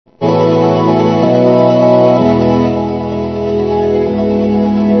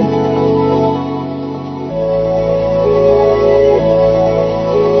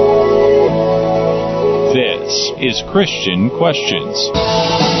Christian Questions.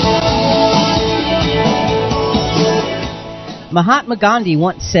 Mahatma Gandhi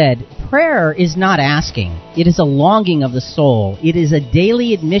once said, "Prayer is not asking. It is a longing of the soul. It is a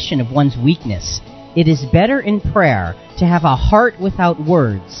daily admission of one's weakness. It is better in prayer to have a heart without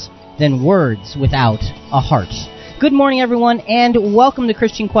words than words without a heart." Good morning, everyone, and welcome to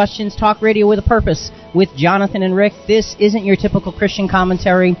Christian Questions, talk radio with a purpose, with Jonathan and Rick. This isn't your typical Christian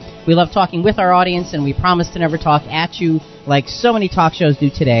commentary. We love talking with our audience, and we promise to never talk at you like so many talk shows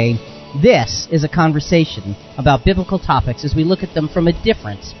do today. This is a conversation about biblical topics as we look at them from a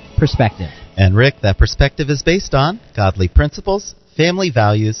different perspective. And Rick, that perspective is based on godly principles, family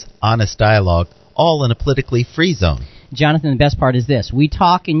values, honest dialogue, all in a politically free zone. Jonathan, the best part is this. We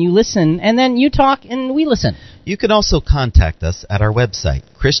talk and you listen, and then you talk and we listen. You can also contact us at our website,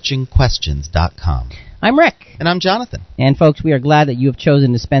 ChristianQuestions.com. I'm Rick. And I'm Jonathan. And folks, we are glad that you have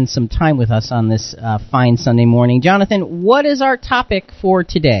chosen to spend some time with us on this fine Sunday morning. Jonathan, what is our topic for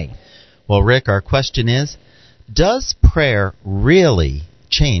today? Well, Rick, our question is, does prayer really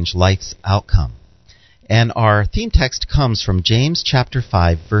change life's outcome? And our theme text comes from James chapter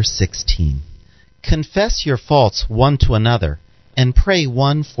 5, verse 16. Confess your faults one to another, and pray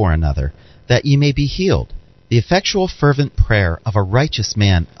one for another, that ye may be healed. The effectual fervent prayer of a righteous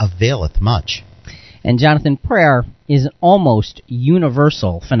man availeth much. And Jonathan, prayer is an almost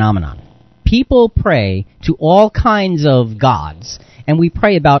universal phenomenon. People pray to all kinds of gods, and we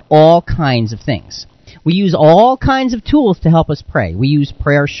pray about all kinds of things. We use all kinds of tools to help us pray. We use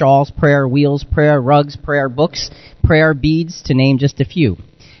prayer shawls, prayer wheels, prayer rugs, prayer books, prayer beads, to name just a few.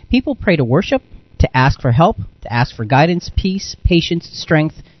 People pray to worship, to ask for help, to ask for guidance, peace, patience,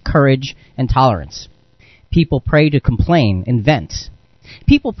 strength, courage, and tolerance. People pray to complain and vent.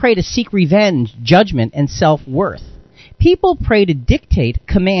 People pray to seek revenge, judgment, and self-worth. People pray to dictate,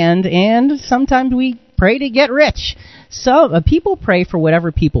 command, and sometimes we pray to get rich. So people pray for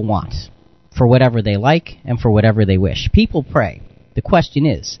whatever people want, for whatever they like, and for whatever they wish. People pray. The question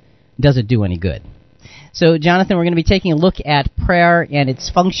is, does it do any good? So, Jonathan, we're going to be taking a look at prayer and its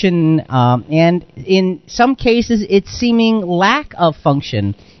function, and in some cases, its seeming lack of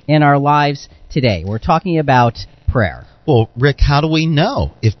function in our lives today. We're talking about prayer. Well, Rick, how do we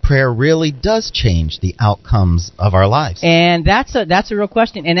know if prayer really does change the outcomes of our lives? And that's a real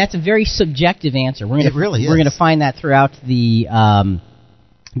question, and that's a very subjective answer. It really is. We're going to find that throughout the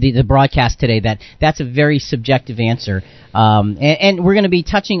broadcast today, that's a very subjective answer. And we're going to be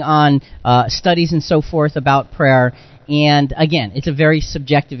touching on studies and so forth about prayer. And again, it's a very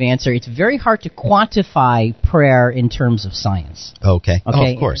subjective answer. It's very hard to quantify prayer in terms of science. Okay. Oh,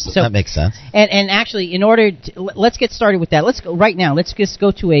 of course. So, that makes sense. And actually, in order to, let's get started with that. Let's go right now. Let's just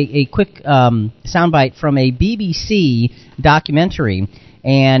go to a quick soundbite from a BBC documentary.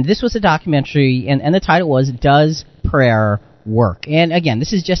 And this was a documentary, and the title was, "Does Prayer Work?" And again,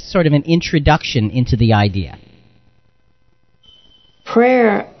 this is just sort of an introduction into the idea.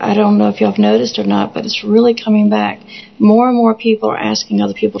 Prayer, I don't know if y'all have noticed or not, but it's really coming back. More and more people are asking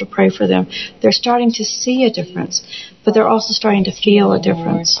other people to pray for them. They're starting to see a difference, but they're also starting to feel a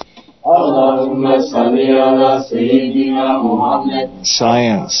difference.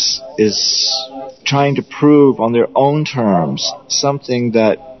 Science is trying to prove on their own terms something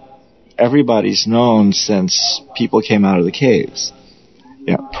that everybody's known since people came out of the caves.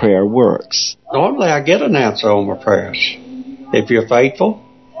 You know, prayer works. Normally I get an answer on my prayers. If you're faithful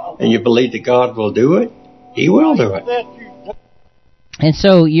and you believe that God will do it, He will do it. And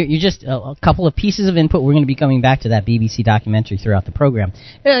so you're just a couple of pieces of input. We're going to be coming back to that BBC documentary throughout the program.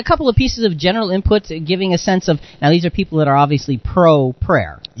 A couple of pieces of general input giving a sense of, now these are people that are obviously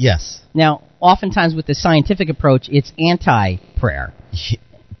pro-prayer. Yes. Now, oftentimes with the scientific approach, it's anti-prayer.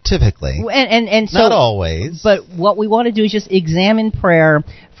 Typically. And so, not always. But what we want to do is just examine prayer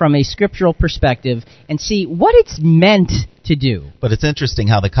from a scriptural perspective and see what it's meant to do. But it's interesting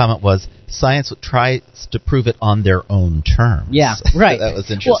how the comment was, science tries to prove it on their own terms. Yeah, right. That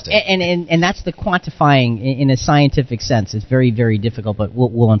was interesting. Well, and that's the quantifying in a scientific sense. It's very, very difficult, but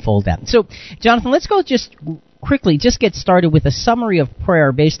we'll unfold that. So, Jonathan, let's go just quickly get started with a summary of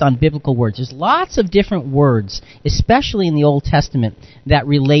prayer based on biblical words. There's lots of different words, especially in the Old Testament, that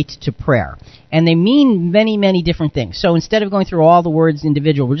relate to prayer. And they mean many, many different things. So instead of going through all the words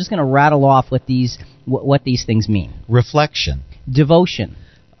individual, we're just going to rattle off what these things mean. Reflection. Devotion.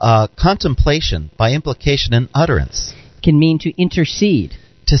 Contemplation, by implication and utterance. Can mean to intercede.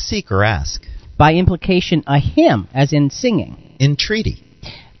 To seek or ask. By implication, a hymn, as in singing. Entreaty.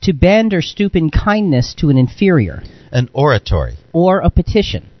 To bend or stoop in kindness to an inferior. An oratory. Or a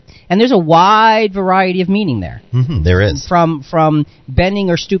petition. And there's a wide variety of meaning there. There is. From bending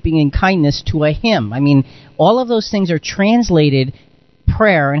or stooping in kindness to a hymn. I mean, all of those things are translated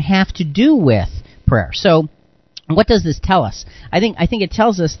prayer and have to do with prayer. So, what does this tell us? I think it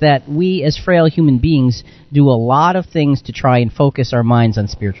tells us that we as frail human beings do a lot of things to try and focus our minds on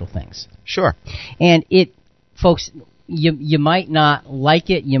spiritual things. Sure. And folks, you might not like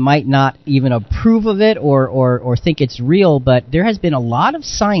it, you might not even approve of it or think it's real, but there has been a lot of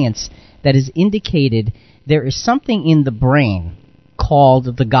science that has indicated there is something in the brain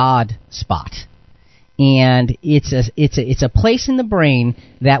called the God spot. And it's a place in the brain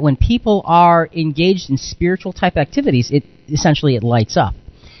that when people are engaged in spiritual type activities, it lights up.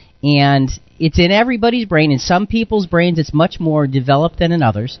 And it's in everybody's brain. In some people's brains, it's much more developed than in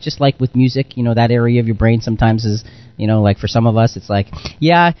others. Just like with music, that area of your brain sometimes is, like for some of us, it's like,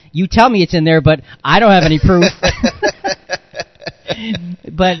 yeah, you tell me it's in there, but I don't have any proof.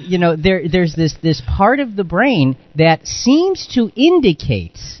 But, there's this part of the brain that seems to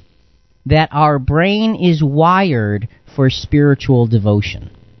indicate that our brain is wired for spiritual devotion.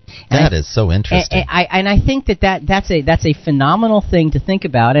 That is so interesting. And I think that's a phenomenal thing to think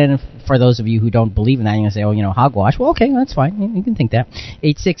about. And for those of you who don't believe in that, you're going to say, hogwash. Well, okay, that's fine. You can think that.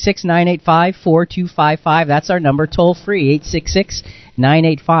 866-985-4255. That's our number. Toll free,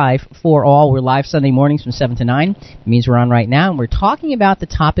 866-985-4ALL. We're live Sunday mornings from 7 to 9. It means we're on right now. And we're talking about the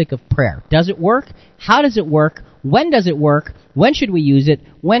topic of prayer. Does it work? How does it work? When does it work? When should we use it?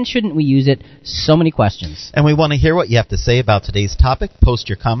 When shouldn't we use it? So many questions. And we want to hear what you have to say about today's topic. Post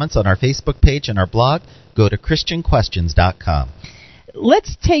your comments on our Facebook page and our blog. Go to ChristianQuestions.com.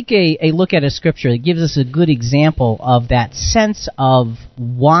 Let's take a look at a scripture that gives us a good example of that sense of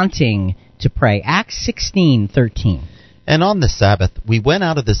wanting to pray. Acts 16:13. And on the Sabbath we went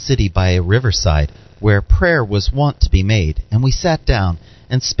out of the city by a riverside, where prayer was wont to be made. And we sat down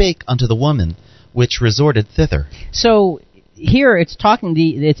and spake unto the woman which resorted thither. So here it's talking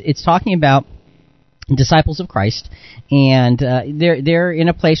about disciples of Christ, and they're in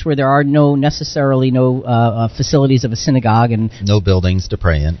a place where there are no facilities of a synagogue and no buildings to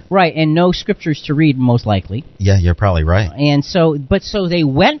pray in. Right, and no scriptures to read, most likely. Yeah, you're probably right. And so they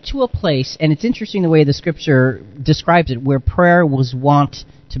went to a place, and it's interesting the way the scripture describes it, where prayer was wont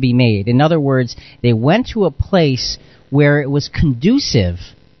to be made. In other words, they went to a place where it was conducive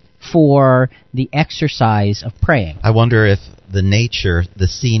for the exercise of praying. I wonder if the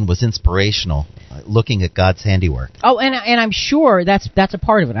scene was inspirational, looking at God's handiwork. Oh, and I'm sure that's a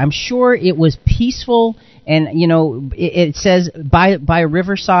part of it. I'm sure it was peaceful, and it says by a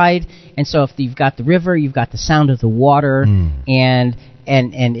riverside, and so if you've got the river, you've got the sound of the water, and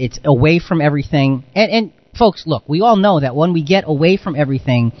it's away from everything. And folks, look, we all know that when we get away from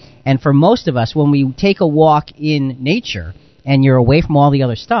everything, and for most of us, when we take a walk in nature, and you're away from all the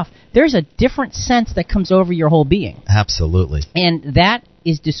other stuff, there's a different sense that comes over your whole being. Absolutely. And that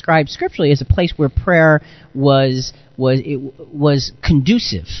is described scripturally as a place where prayer was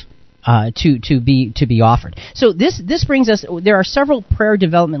conducive to be offered. So this brings us. There are several prayer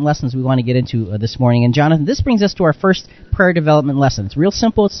development lessons we want to get into this morning. And Jonathan, this brings us to our first prayer development lesson. It's real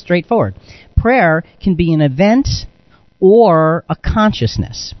simple. It's straightforward. Prayer can be an event or a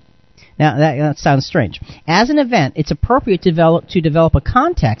consciousness. Now, that sounds strange. As an event, it's appropriate to develop a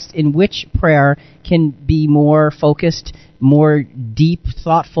context in which prayer can be more focused, more deep,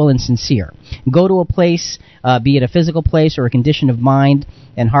 thoughtful, and sincere. Go to a place, be it a physical place or a condition of mind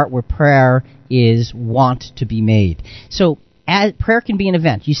and heart where prayer is wont to be made. So, prayer can be an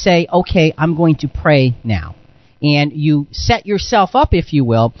event. You say, okay, I'm going to pray now. And you set yourself up, if you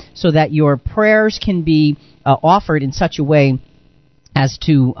will, so that your prayers can be offered in such a way as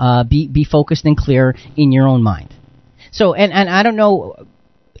to be focused and clear in your own mind. So, and I don't know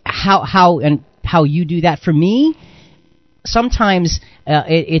how you do that. For me, sometimes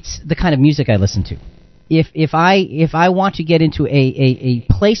it's the kind of music I listen to. If I want to get into a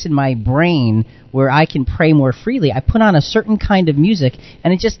place in my brain where I can pray more freely, I put on a certain kind of music,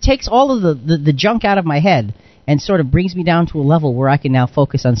 and it just takes all of the junk out of my head and sort of brings me down to a level where I can now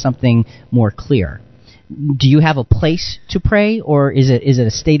focus on something more clear. Do you have a place to pray, or is it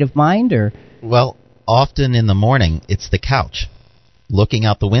a state of mind? Or well, often in the morning, it's the couch, looking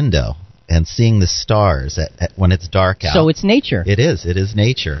out the window and seeing the stars when it's dark out. So it's nature. It is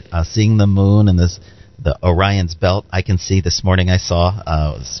nature. Seeing the moon and the Orion's belt. I can see this morning. I saw it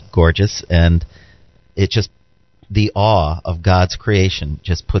was gorgeous, and it just the awe of God's creation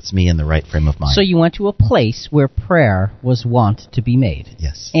just puts me in the right frame of mind. So you went to a place where prayer was wont to be made.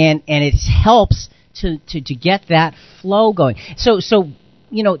 Yes, and it helps to get that flow going. So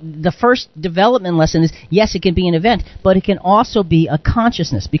the first development lesson is, yes, it can be an event, but it can also be a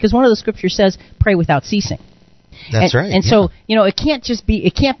consciousness, because one of the scriptures says, pray without ceasing. That's right. And so,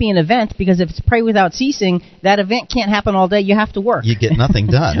 it can't be an event, because if it's pray without ceasing, that event can't happen all day. You have to work. You get nothing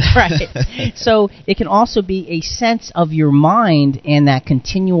done. Right. So it can also be a sense of your mind and that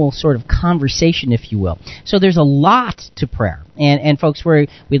continual sort of conversation, if you will. So there's a lot to prayer. And folks,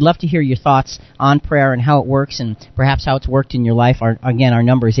 we'd love to hear your thoughts on prayer and how it works, and perhaps how it's worked in your life. Our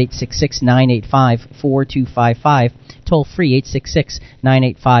number is 866-985-4255. Toll free,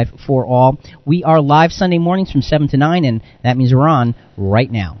 866-985-4ALL. We are live Sunday mornings from 7 to 9, and that means we're on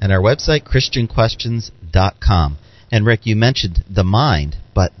right now. And our website, ChristianQuestions.com. And Rick, you mentioned the mind,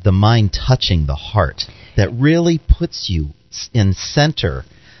 but the mind touching the heart. That really puts you in center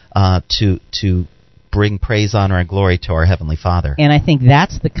to bring praise, honor, and glory to our Heavenly Father. And I think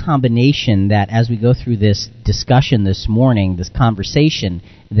that's the combination that, as we go through this discussion this morning, this conversation,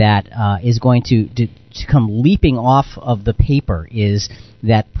 that is going to come leaping off of the paper, is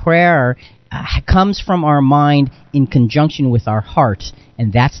that prayer comes from our mind in conjunction with our heart,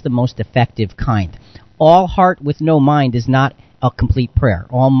 and that's the most effective kind. All heart with no mind is not a complete prayer.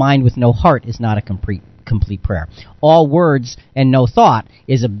 All mind with no heart is not a complete prayer. All words and no thought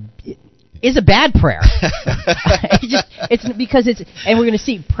is a bad prayer. And we're going to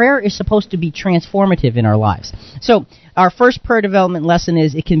see prayer is supposed to be transformative in our lives. So our first prayer development lesson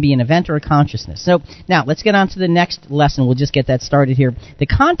is it can be an event or a consciousness. So now let's get on to the next lesson. We'll just get that started here. The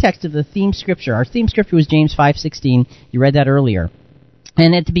context of the theme scripture. Our theme scripture was James 5:16. You read that earlier.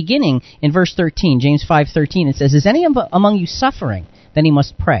 And at the beginning, in verse 13, James 5:13, it says, "Is any among you suffering? Then he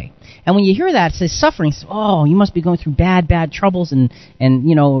must pray." And when you hear that, it says suffering, you must be going through bad troubles and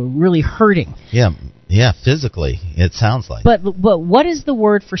really hurting. Yeah, physically, it sounds like. But what does the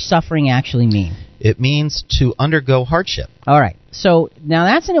word for suffering actually mean? It means to undergo hardship. All right. So now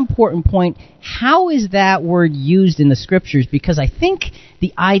that's an important point. How is that word used in the scriptures? Because I think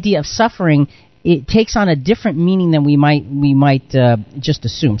the idea of suffering, it takes on a different meaning than we might just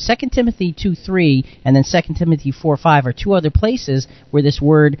assume. 2 Timothy 2:3 and then 2 Timothy 4:5 are two other places where this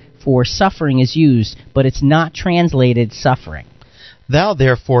word for suffering is used, but it's not translated suffering. "Thou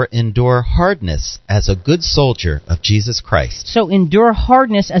therefore endure hardness as a good soldier of Jesus Christ." So endure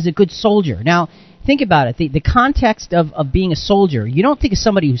hardness as a good soldier. Now, think about it. The context of being a soldier, you don't think of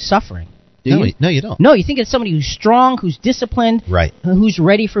somebody who's suffering. No, you don't. No, you think of somebody who's strong, who's disciplined, right, who's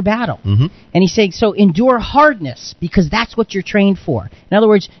ready for battle. Mm-hmm. And he's saying, so endure hardness, because that's what you're trained for. In other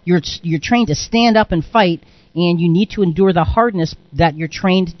words, you're trained to stand up and fight, and you need to endure the hardness that you're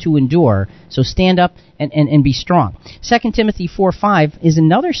trained to endure. So stand up and be strong. 2 Timothy 4:5 is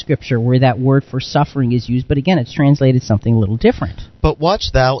another scripture where that word for suffering is used, but again, it's translated something a little different. "But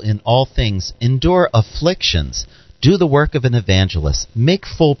watch thou in all things, endure afflictions, do the work of an evangelist, make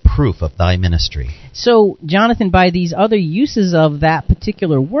full proof of thy ministry." So, Jonathan, by these other uses of that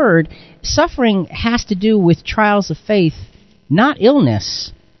particular word, suffering has to do with trials of faith, not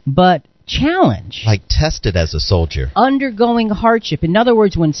illness, but challenge. Like tested as a soldier. Undergoing hardship. In other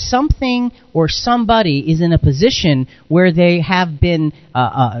words, when something or somebody is in a position where they have been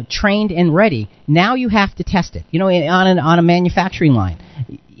trained and ready, now you have to test it. On a manufacturing line.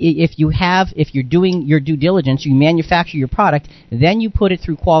 If you're doing your due diligence, you manufacture your product, then you put it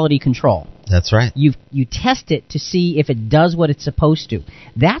through quality control. That's right. You test it to see if it does what it's supposed to.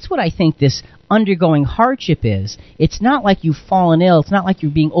 That's what I think this undergoing hardship is. It's not like you've fallen ill. It's not like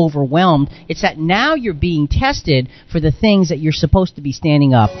you're being overwhelmed. It's that now you're being tested for the things that you're supposed to be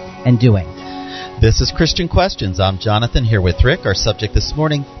standing up and doing. This is Christian Questions. I'm Jonathan, here with Rick. Our subject this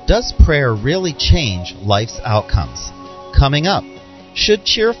morning, does prayer really change life's outcomes? Coming up, should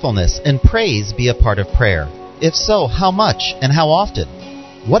cheerfulness and praise be a part of prayer? If so, how much and how often?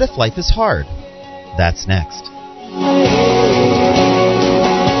 What if life is hard? That's next.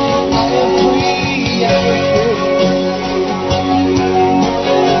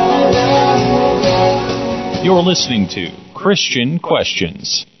 You're listening to Christian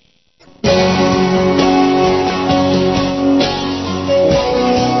Questions.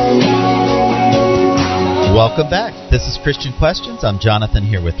 Welcome back. This is Christian Questions. I'm Jonathan,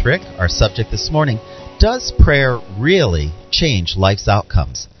 here with Rick. Our subject this morning, does prayer really change life's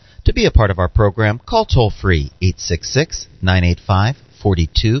outcomes? To be a part of our program, call toll-free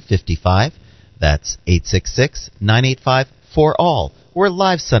 866-985-4255. That's 866-985-4ALL. We're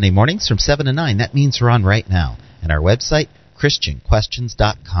live Sunday mornings from 7 to 9. That means we're on right now. And our website,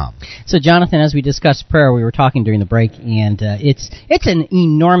 ChristianQuestions.com. So, Jonathan, as we discussed prayer, we were talking during the break, and it's an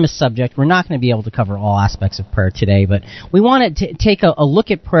enormous subject. We're not going to be able to cover all aspects of prayer today, but we wanted to take a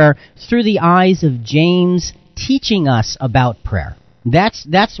look at prayer through the eyes of James teaching us about prayer.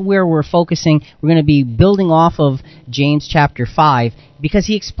 That's where we're focusing. We're going to be building off of James chapter 5 because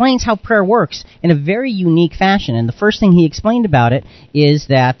he explains how prayer works in a very unique fashion. And the first thing he explained about it is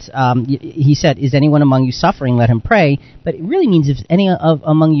that he said, "Is anyone among you suffering? Let him pray." But it really means if any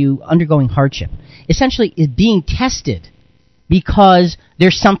among you undergoing hardship. Essentially, is being tested because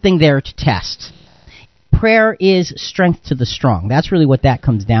there's something there to test. Prayer is strength to the strong. That's really what that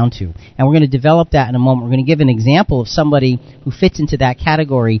comes down to. And we're going to develop that in a moment. We're going to give an example of somebody who fits into that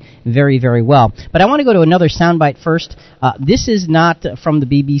category very, very well. But I want to go to another soundbite first. This is not from the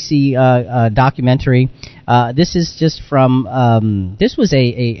BBC documentary. This is just from, this was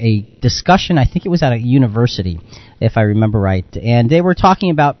a discussion, I think it was at a university, if I remember right. And they were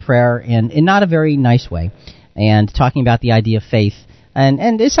talking about prayer in not a very nice way, and talking about the idea of faith.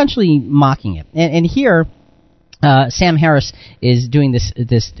 And essentially mocking it. And here, Sam Harris is doing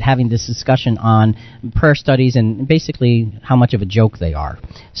having this discussion on prayer studies and basically how much of a joke they are.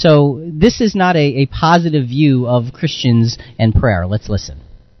 So this is not a positive view of Christians and prayer. Let's listen.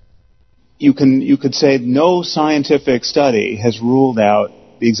 You could say no scientific study has ruled out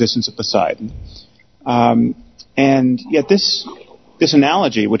the existence of Poseidon, and yet this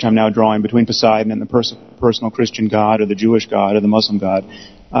analogy, which I'm now drawing between Poseidon and the personal Christian God or the Jewish God or the Muslim God,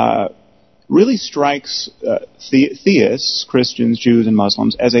 really strikes theists, Christians, Jews, and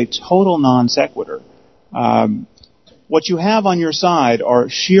Muslims as a total non sequitur. What you have on your side are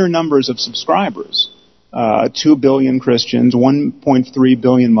sheer numbers of subscribers, 2 billion Christians, 1.3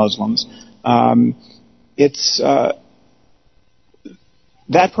 billion Muslims. That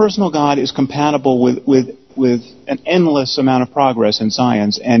personal God is compatible with an endless amount of progress in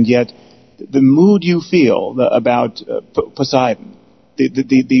science, and yet the mood you feel about Poseidon,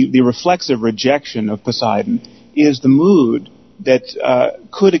 the reflexive rejection of Poseidon, is the mood that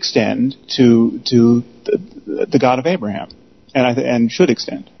could extend to the God of Abraham, and should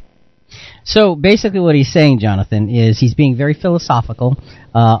extend. So basically what he's saying, Jonathan, is he's being very philosophical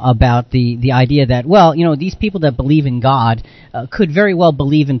about the idea that, well, these people that believe in God could very well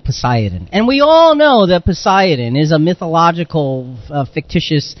believe in Poseidon. And we all know that Poseidon is a mythological,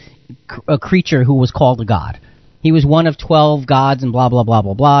 fictitious creature who was called a god. He was one of 12 gods and blah, blah, blah,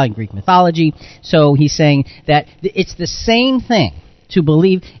 blah, blah in Greek mythology. So he's saying that it's the same thing to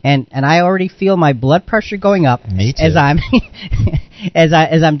believe, and I already feel my blood pressure going up. Me too. As I'm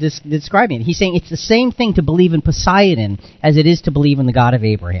as I'm describing it. He's saying it's the same thing to believe in Poseidon as it is to believe in the God of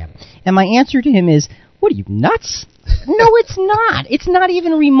Abraham. And my answer to him is, what are you, nuts? No, it's not. It's not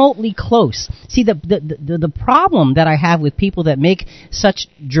even remotely close. See, the problem that I have with people that make such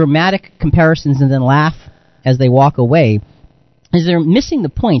dramatic comparisons and then laugh as they walk away is they're missing the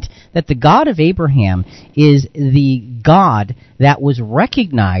point that the God of Abraham is the God that was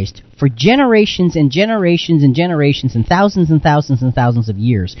recognized for generations and generations and generations and thousands and thousands and thousands of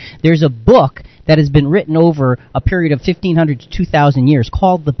years. There's a book that has been written over a period of 1,500 to 2,000 years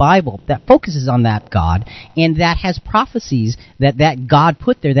called the Bible that focuses on that God and that has prophecies that God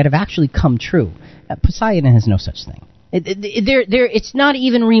put there that have actually come true. Poseidon has no such thing. It's not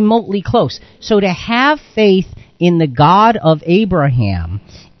even remotely close. So to have faith in the God of Abraham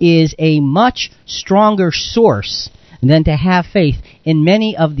is a much stronger source than to have faith in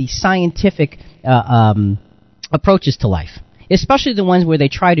many of the scientific approaches to life, especially the ones where they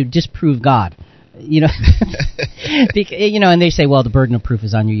try to disprove God. And they say, well, the burden of proof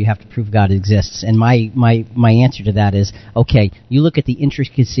is on you. You have to prove God exists. And my answer to that is, okay, you look at the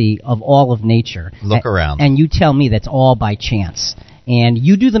intricacy of all of nature. Look around. And you tell me that's all by chance. And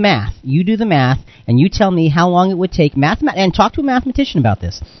you do the math. And you tell me how long it would take. And talk to a mathematician about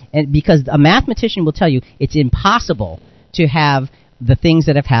this. And because a mathematician will tell you it's impossible to have the things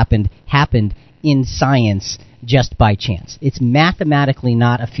that have happened in science just by chance. It's mathematically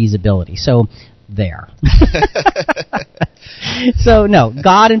not a feasibility. So there. So no,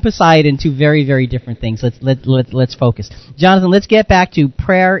 God and Poseidon, two very, very different things. Let's focus. Jonathan, let's get back to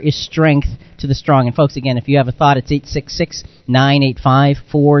prayer is strength to the strong. And folks, again, if you have a thought, it's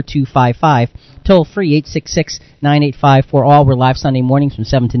 866-985-4255. Toll free, 866-985-4ALL. We're live Sunday mornings from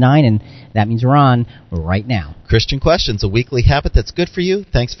 7 to 9, and that means we're on right now. Christian Questions, a weekly habit that's good for you.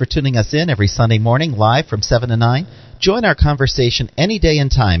 Thanks for tuning us in every Sunday morning, live from 7 to 9. Join our conversation any day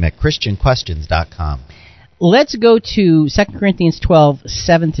and time at ChristianQuestions.com. Let's go to 2 Corinthians 12,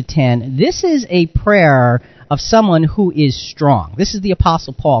 7 to 10. This is a prayer of someone who is strong. This is the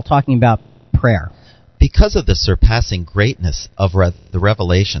Apostle Paul talking about prayer. Because of the surpassing greatness of the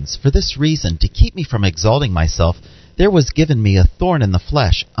revelations, for this reason, to keep me from exalting myself, there was given me a thorn in the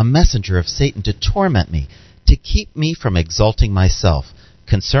flesh, a messenger of Satan to torment me, to keep me from exalting myself.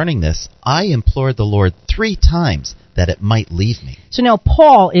 Concerning this, I implored the Lord 3 times that it might leave me. So now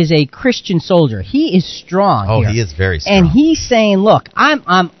Paul is a Christian soldier. He is strong. Oh, here. he is very strong. And he's saying, look, I'm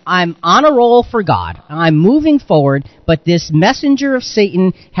on a roll for God. I'm moving forward, but this messenger of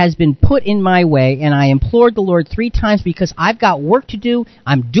Satan has been put in my way, and I implored the Lord 3 times because I've got work to do.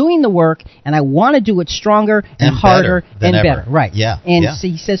 I'm doing the work, and I want to do it stronger and harder and better. Right. Yeah. And so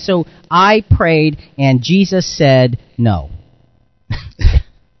he says, so I prayed, and Jesus said no.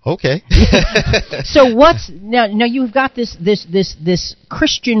 Okay. So what's now you've got this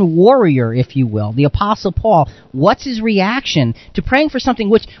Christian warrior, if you will, the Apostle Paul. What's his reaction to praying for something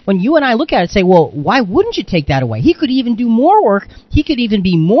which, when you and I look at it, say, well, why wouldn't you take that away? He could even do more work. He could even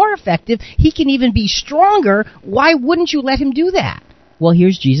be more effective. He can even be stronger. Why wouldn't you let him do that? Well,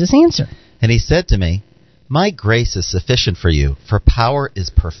 here's Jesus' answer. And he said to me, my grace is sufficient for you, for power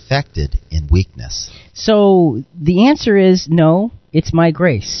is perfected in weakness. So the answer is no. It's my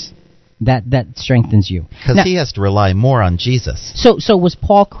grace that strengthens you. Because he has to rely more on Jesus. So was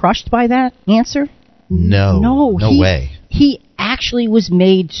Paul crushed by that answer? No way. He actually was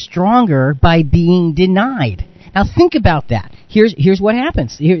made stronger by being denied. Now think about that. Here's what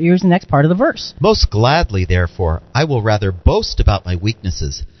happens. Here's the next part of the verse. Most gladly, therefore, I will rather boast about my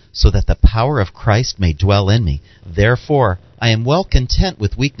weaknesses, so that the power of Christ may dwell in me. Therefore, I am well content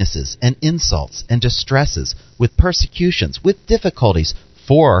with weaknesses and insults and distresses, with persecutions, with difficulties,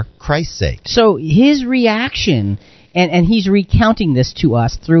 for Christ's sake. So his reaction, and he's recounting this to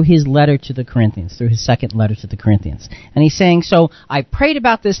us through his letter to the Corinthians, through his second letter to the Corinthians. And he's saying, so I prayed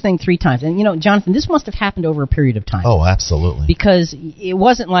about this thing 3 times. And, Jonathan, this must have happened over a period of time. Oh, absolutely. Because it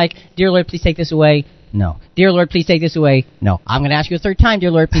wasn't like, dear Lord, please take this away. No. Dear Lord, please take this away. No. I'm going to ask you a 3rd time,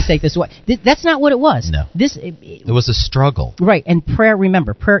 dear Lord, please take this away. That's not what it was. No. It was a struggle. Right. And prayer,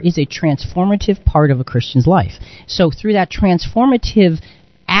 remember, prayer is a transformative part of a Christian's life. So through that transformative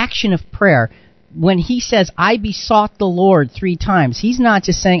action of prayer, when he says, I besought the Lord 3 times, he's not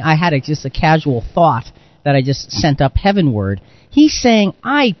just saying I had just a casual thought that I just sent up heavenward. He's saying,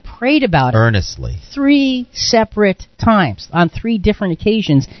 I prayed about it earnestly 3 separate times on 3 different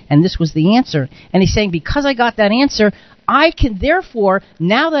occasions, and this was the answer. And he's saying, because I got that answer, I can therefore,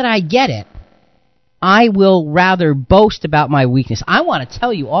 now that I get it, I will rather boast about my weakness. I want to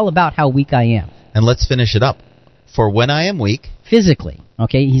tell you all about how weak I am. And let's finish it up. For when I am weak, physically,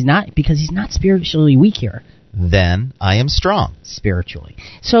 okay, he's not spiritually weak here. Then I am strong spiritually.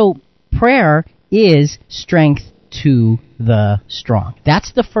 So prayer is strength to the strong.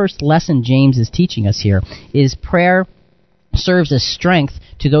 That's the first lesson James is teaching us here, is prayer serves as strength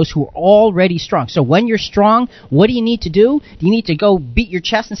to those who are already strong. So when you're strong, what do you need to do? Do you need to go beat your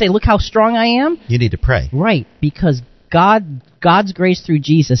chest and say, look how strong I am? You need to pray. Right, because God's grace through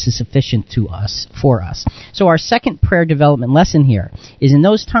Jesus is sufficient for us. So our second prayer development lesson here is in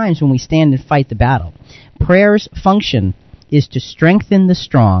those times when we stand and fight the battle, prayer's function is to strengthen the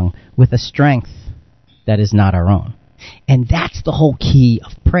strong with a strength that is not our own. And that's the whole key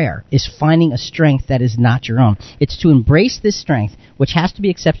of prayer, is finding a strength that is not your own. It's to embrace this strength, which has to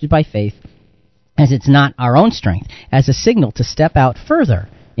be accepted by faith, as it's not our own strength, as a signal to step out further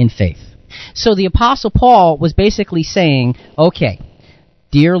in faith. So the Apostle Paul was basically saying, okay,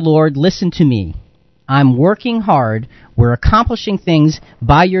 dear Lord, listen to me. I'm working hard. We're accomplishing things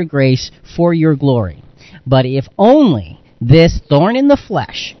by your grace for your glory. But if only this thorn in the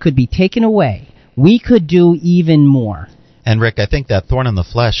flesh could be taken away, we could do even more. And Rick, I think that thorn in the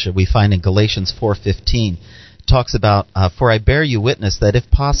flesh we find in Galatians 4:15 talks about, for I bear you witness that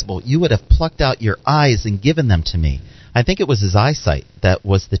if possible you would have plucked out your eyes and given them to me. I think it was his eyesight that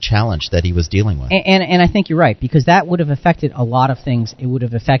was the challenge that he was dealing with. And I think you're right, because that would have affected a lot of things. It would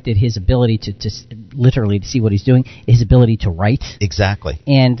have affected his ability to literally to see what he's doing, his ability to write. Exactly.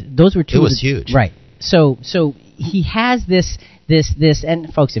 And those were two. It was huge. Right. So he has this,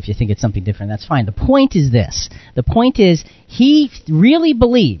 and folks, if you think it's something different, that's fine. The point is this. The point is he really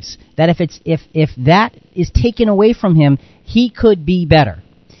believes that if that is taken away from him, he could be better.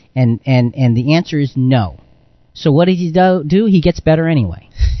 And the answer is no. So what does he do? He gets better anyway.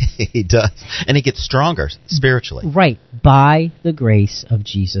 He does. And he gets stronger spiritually. Right. By the grace of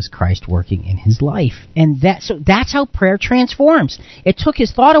Jesus Christ working in his life. And that's how prayer transforms. It took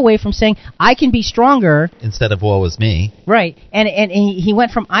his thought away from saying, I can be stronger. Instead of, woe is me. Right. And he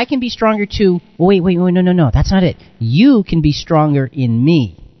went from, I can be stronger to, wait, no, that's not it. You can be stronger in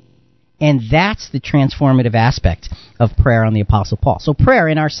me. And that's the transformative aspect of prayer on the Apostle Paul. So prayer,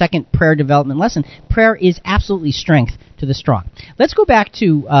 in our second prayer development lesson, prayer is absolutely strength to the strong. Let's go back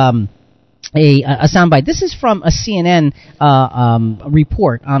to a soundbite. This is from a CNN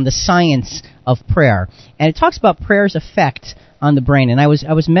report on the science of prayer. And it talks about prayer's effect on the brain, and I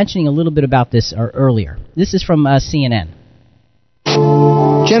was mentioning a little bit about this earlier. This is from CNN.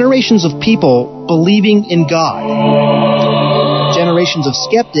 Generations of people believing in God. Generations of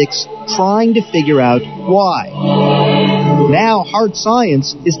skeptics trying to figure out why. Now hard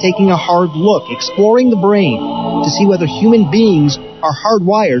science is taking a hard look, exploring the brain to see whether human beings are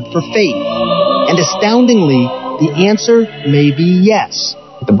hardwired for faith. And astoundingly, the answer may be yes.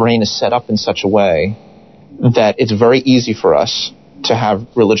 The brain is set up in such a way that it's very easy for us to have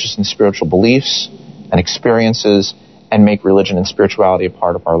religious and spiritual beliefs and experiences and make religion and spirituality a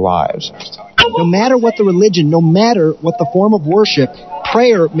part of our lives. No matter what the religion, no matter what the form of worship,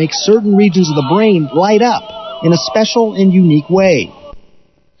 prayer makes certain regions of the brain light up in a special and unique way.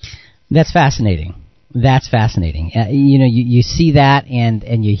 That's fascinating. That's fascinating. You see that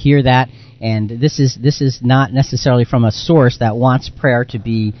and you hear that, and this is not necessarily from a source that wants prayer to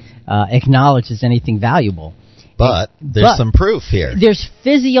be acknowledged as anything valuable. But there's some proof here. There's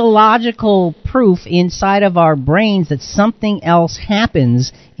physiological proof inside of our brains that something else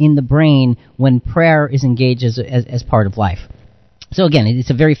happens in the brain when prayer is engaged as part of life. So again, it's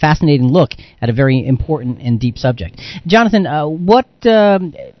a very fascinating look at a very important and deep subject. Jonathan,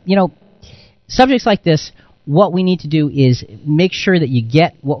 subjects like this, what we need to do is make sure that you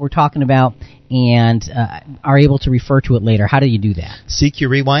get what we're talking about and are able to refer to it later. How do you do that? CQ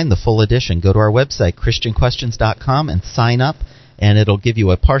Rewind, the full edition. Go to our website, ChristianQuestions.com, and sign up, and it'll give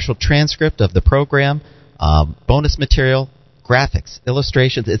you a partial transcript of the program, bonus material, graphics,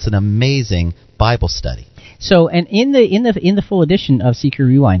 illustrations. It's an amazing Bible study. So, and in the full edition of CQ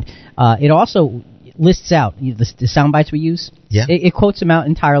Rewind, it also lists out the sound bites we use. Yeah. It quotes them out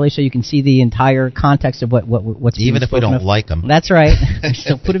entirely so you can see the entire context of what's being even if we don't like them. That's right.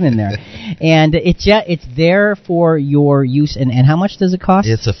 Still put them in there. And it's there for your use. And how much does it cost?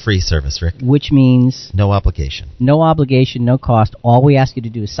 It's a free service, Rick. Which means? No obligation. No obligation, no cost. All we ask you to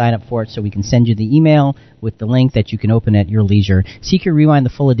do is sign up for it so we can send you the email with the link that you can open at your leisure. CQ Rewind,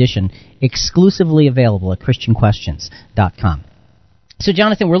 the full edition, exclusively available at ChristianQuestions.com. So,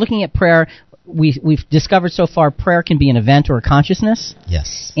 Jonathan, we're looking at prayer. We've discovered so far prayer can be an event or a consciousness.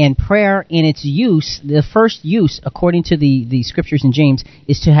 Yes. And prayer in its use, the first use, according to the scriptures in James,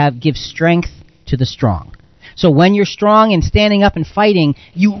 is to give strength to the strong. So when you're strong and standing up and fighting,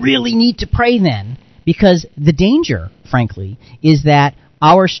 you really need to pray then, because the danger, frankly, is that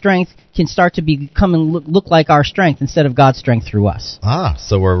our strength can start to become and look like our strength instead of God's strength through us.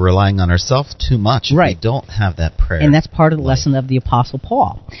 So we're relying on ourselves too much. Right. We don't have that prayer. And that's part of the lesson of the Apostle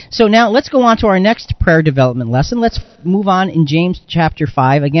Paul. So now let's go on to our next prayer development lesson. Let's move on in James chapter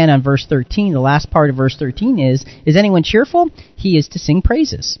 5, again on verse 13. The last part of verse 13 is anyone cheerful? He is to sing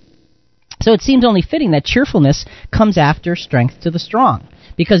praises. So it seems only fitting that cheerfulness comes after strength to the strong.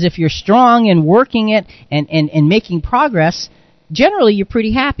 Because if you're strong and working it and making progress, generally, you're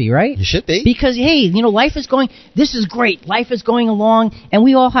pretty happy, right? You should be. Because, hey, life is this is great. Life is going along, and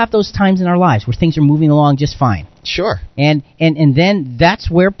we all have those times in our lives where things are moving along just fine. Sure. And then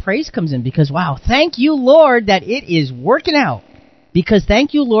that's where praise comes in, because, wow, thank you, Lord, that it is working out. Because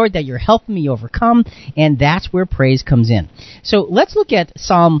thank you, Lord, that you're helping me overcome, and that's where praise comes in. So let's look at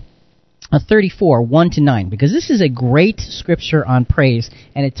Psalm 34, 1-9, because this is a great scripture on praise,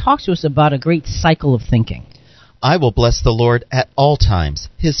 and it talks to us about a great cycle of thinking. I will bless the Lord at all times.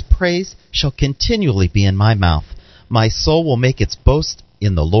 His praise shall continually be in my mouth. My soul will make its boast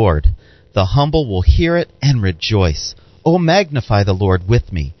in the Lord. The humble will hear it and rejoice. O magnify the Lord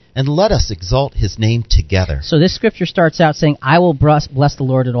with me, and let us exalt his name together. So this scripture starts out saying, I will bless the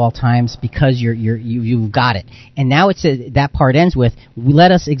Lord at all times, because you've got it. And now that part ends with,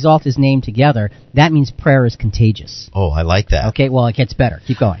 let us exalt his name together. That means prayer is contagious. Oh, I like that. Okay, well, it gets better.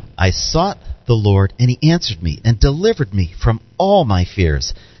 Keep going. I sought the Lord, and he answered me and delivered me from all my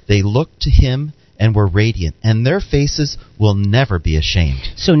fears. They looked to him and were radiant, and their faces will never be ashamed.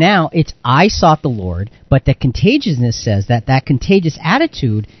 So now it's I sought the Lord, but the contagiousness says that contagious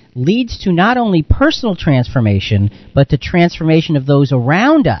attitude leads to not only personal transformation, but the transformation of those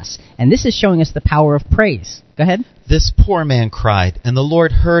around us. And this is showing us the power of praise. Go ahead. This poor man cried, and the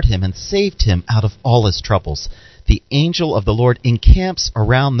Lord heard him and saved him out of all his troubles. The angel of the Lord encamps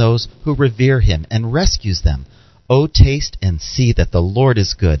around those who revere him and rescues them. O taste and see that the Lord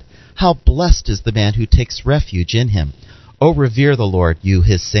is good. How blessed is the man who takes refuge in him. O revere the Lord, you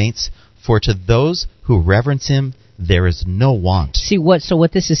his saints, for to those who reverence him there is no want. So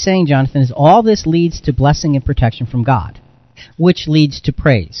what this is saying, Jonathan, is all this leads to blessing and protection from God, which leads to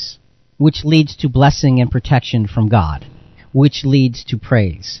praise, which leads to blessing and protection from God, which leads to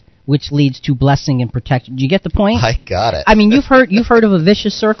praise, which leads to blessing and protection. Do you get the point? I got it. I mean, you've heard of a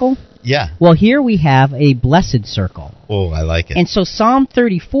vicious circle? Yeah. Well, here we have a blessed circle. Oh, I like it. And so Psalm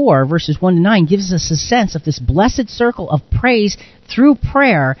 34, verses 1 to 9, gives us a sense of this blessed circle of praise through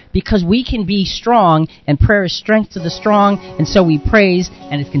prayer, because we can be strong, and prayer is strength to the strong, and so we praise,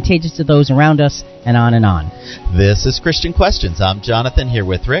 and it's contagious to those around us, and on and on. This is Christian Questions. I'm Jonathan here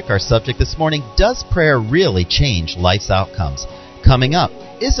with Rick. Our subject this morning, does prayer really change life's outcomes? Coming up,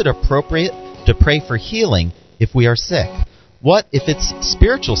 is it appropriate to pray for healing if we are sick? What if it's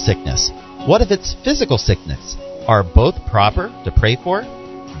spiritual sickness? What if it's physical sickness? Are both proper to pray for?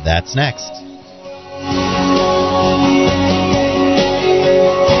 That's next.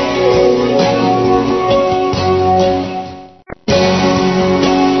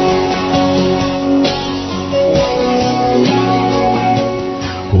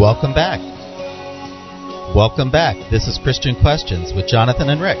 Welcome back. Welcome back. This is Christian Questions with Jonathan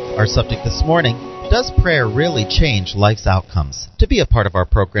and Rick. Our subject this morning, does prayer really change life's outcomes? To be a part of our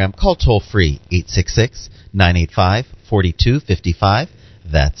program, call toll-free 866-985-4255.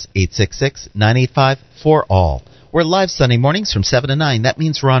 That's 866-985-4ALL. We're live Sunday mornings from 7 to 9. That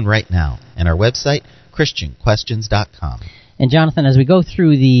means we're on right now. And our website, ChristianQuestions.com. And Jonathan, as we go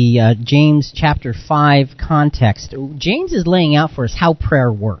through the James chapter 5 context, James is laying out for us how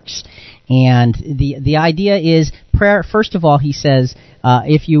prayer works. And the idea is prayer, first of all, he says,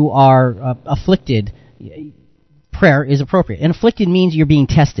 if you are afflicted, prayer is appropriate. And afflicted means you're being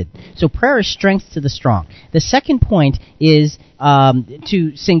tested. So prayer is strength to the strong. The second point is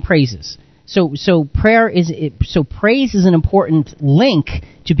to sing praises. So praise is an important link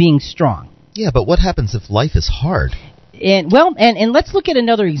to being strong. Yeah, but what happens if life is hard? And let's look at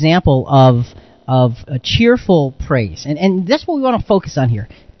another example of a cheerful praise. And that's what we want to focus on here.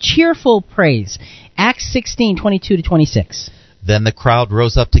 Cheerful praise. Acts 16:22-26. Then the crowd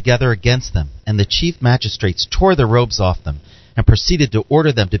rose up together against them, and the chief magistrates tore their robes off them, and proceeded to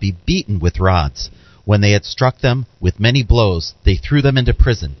order them to be beaten with rods. When they had struck them with many blows, they threw them into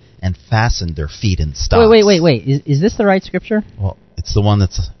prison, and fastened their feet in stocks. Wait. Is this the right scripture? Well, it's the one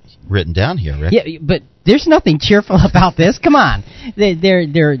that's written down here, Rick. Yeah, but there's nothing cheerful about this. Come on.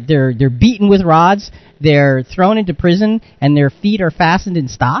 They're beaten with rods. They're thrown into prison, and their feet are fastened in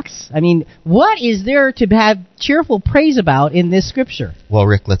stocks. I mean, what is there to have cheerful praise about in this scripture? Well,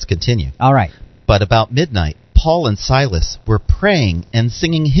 Rick, let's continue. All right. But about midnight, Paul and Silas were praying and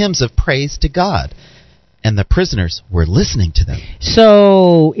singing hymns of praise to God, and the prisoners were listening to them.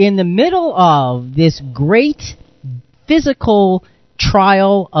 So, in the middle of this great physical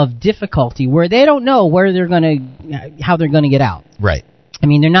trial of difficulty, where they don't know how they're going to get out. Right. I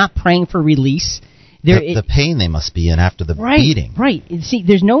mean, they're not praying for release. The pain they must be in after the beating. Right. See,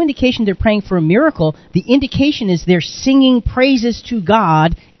 there's no indication they're praying for a miracle. The indication is they're singing praises to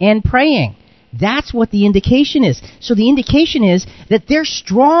God and praying. That's what the indication is. So the indication is that they're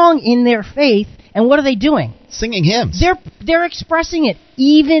strong in their faith, and what are they doing? Singing hymns. They're expressing it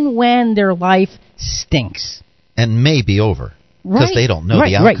even when their life stinks. And may be over. Because they don't know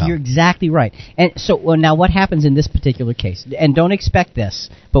the outcome. Right, you're exactly right. And so, now what happens in this particular case? And don't expect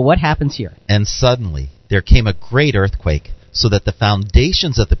this, but what happens here? And suddenly there came a great earthquake, so that the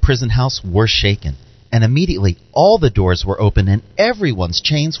foundations of the prison house were shaken. And immediately all the doors were open, and everyone's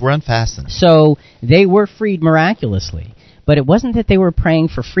chains were unfastened. So they were freed miraculously. But it wasn't that they were praying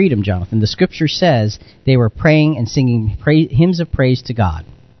for freedom, Jonathan. The Scripture says they were praying and singing hymns of praise to God.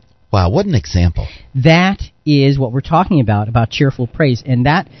 Wow, what an example. That is what we're talking about cheerful praise. And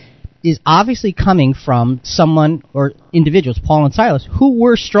that is obviously coming from someone or individuals, Paul and Silas, who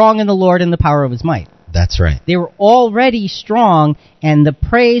were strong in the Lord and the power of his might. That's right. They were already strong, and the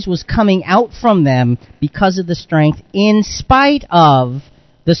praise was coming out from them because of the strength in spite of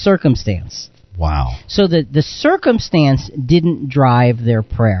the circumstance. Wow. So the circumstance didn't drive their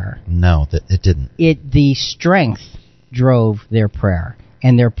prayer. No, it didn't. The strength drove their prayer.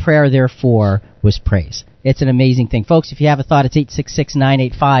 And their prayer, therefore, was praise. It's an amazing thing. Folks, if you have a thought, it's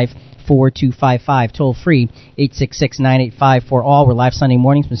 866-985-4255. Toll free, 866-985-4ALL. We're live Sunday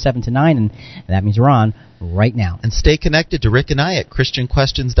mornings from 7 to 9, and that means we're on right now. And stay connected to Rick and I at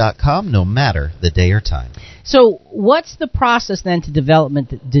ChristianQuestions.com, no matter the day or time. So what's the process then to develop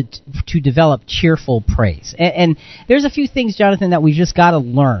cheerful praise? And there's a few things, Jonathan, that we've just got to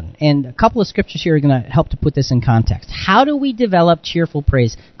learn. And a couple of scriptures here are going to help to put this in context. How do we develop cheerful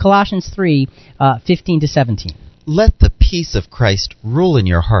praise? Colossians 3, 15 to 17. Let the peace of Christ rule in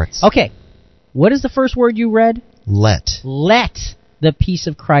your hearts. Okay. What is the first word you read? Let the peace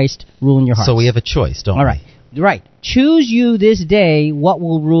of Christ rule in your heart. So we have a choice, don't we? All right. Right. Choose you this day what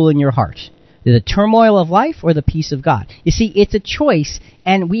will rule in your heart. The turmoil of life or the peace of God? You see, it's a choice,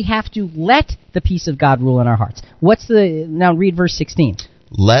 and we have to let the peace of God rule in our hearts. Now read verse 16.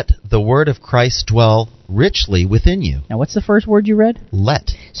 Let the word of Christ dwell richly within you. Now what's the first word you read?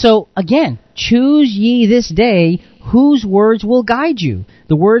 Let. So again, choose ye this day whose words will guide you.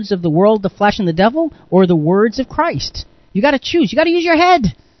 The words of the world, the flesh, and the devil, or the words of Christ? You got to choose. You got to use your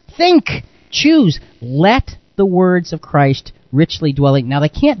head. Think. Choose. Let the words of Christ richly dwelling. Now, they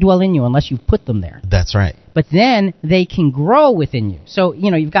can't dwell in you unless you put them there. That's right. But then they can grow within you. So,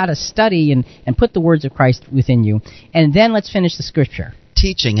 you've got to study and put the words of Christ within you. And then let's finish the scripture.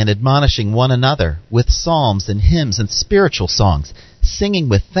 Teaching and admonishing one another with psalms and hymns and spiritual songs, singing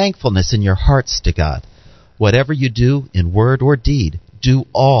with thankfulness in your hearts to God. Whatever you do in word or deed, do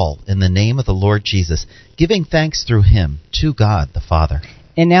all in the name of the Lord Jesus, giving thanks through him to God the Father.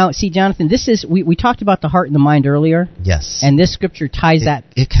 And now, see, Jonathan, this is, we talked about the heart and the mind earlier. Yes. And this scripture ties that.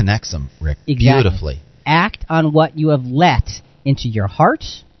 It connects them, Rick, exactly. Beautifully. Act on what you have let into your heart,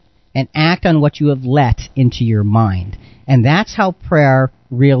 and act on what you have let into your mind. And that's how prayer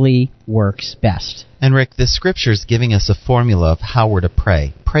really works best. And Rick, this scripture is giving us a formula of how we're to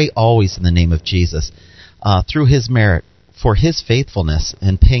pray. Pray always in the name of Jesus, through his merit, for his faithfulness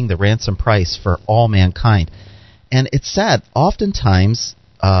in paying the ransom price for all mankind. And it's sad, oftentimes,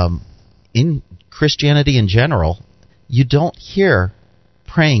 in Christianity in general, you don't hear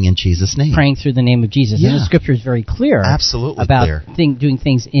praying in Jesus' name. Praying through the name of Jesus. Yeah. And the scripture is very clear. Absolutely about clear. Doing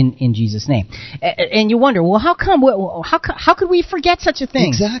things in Jesus' name. And you wonder, well, how come? How could we forget such a thing?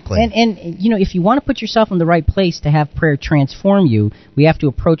 Exactly. And if you want to put yourself in the right place to have prayer transform you, we have to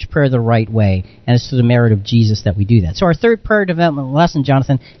approach prayer the right way, and it's through the merit of Jesus that we do that. So our third prayer development lesson,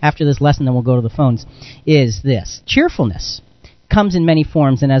 Jonathan, after this lesson, then we'll go to the phones, is this: cheerfulness comes in many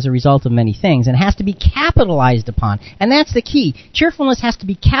forms and as a result of many things, and has to be capitalized upon. And that's the key. Cheerfulness has to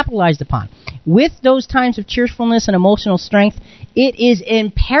be capitalized upon. With those times of cheerfulness and emotional strength, it is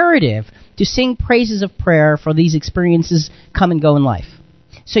imperative to sing praises of prayer, for these experiences come and go in life.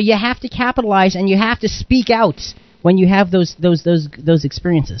 So you have to capitalize, and you have to speak out when you have those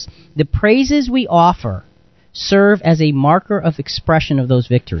experiences. The praises we offer serve as a marker of expression of those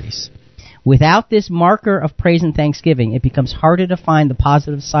victories. Without this marker of praise and thanksgiving, it becomes harder to find the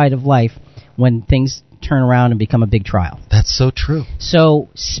positive side of life when things turn around and become a big trial. That's so true. So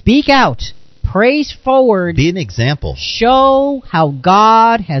speak out. Praise forward. Be an example. Show how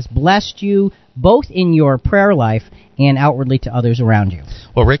God has blessed you, both in your prayer life and outwardly to others around you.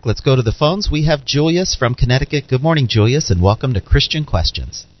 Well, Rick, let's go to the phones. We have Julius from Connecticut. Good morning, Julius, and welcome to Christian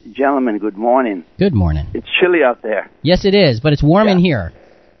Questions. Gentlemen, good morning. Good morning. It's chilly out there. Yes, it is, but it's warm in here.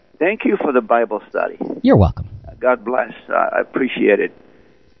 Thank you for the Bible study. You're welcome. God bless. I appreciate it.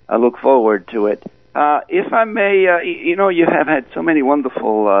 I look forward to it. If I may, you have had so many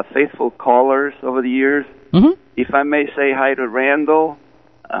wonderful, faithful callers over the years. Mm-hmm. If I may say hi to Randall,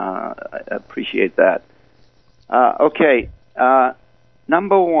 I appreciate that. Okay.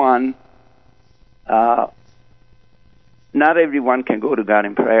 Number one, not everyone can go to God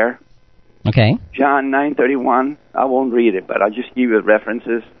in prayer. Okay. John 9:31. I won't read it, but I'll just give you the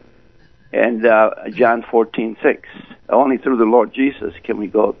references. And John 14:6. Only through the Lord Jesus can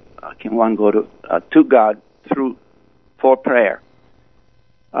one go to God for prayer.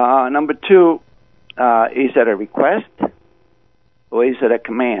 Number two, is it a request or is it a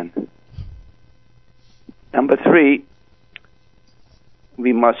command? Number three,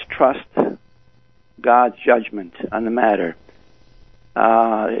 we must trust God's judgment on the matter.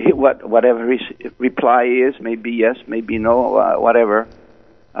 Whatever his reply is, maybe yes, maybe no, whatever.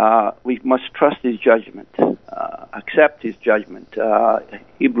 We must trust his judgment, accept his judgment.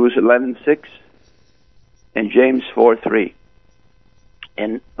 Hebrews 11:6 and James 4:3.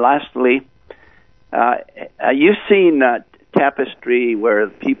 And lastly, you've seen tapestry where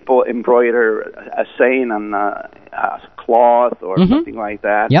people embroider a saying on a cloth or something like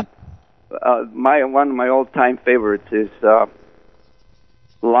that. Yep. One of my all-time favorites is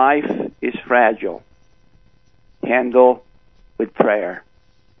life is fragile. Handle with prayer.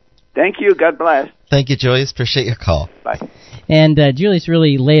 Thank you. God bless. Thank you, Julius. Appreciate your call. Bye. And Julius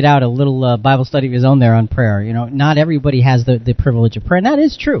really laid out a little Bible study of his own there on prayer. Not everybody has the privilege of prayer, and that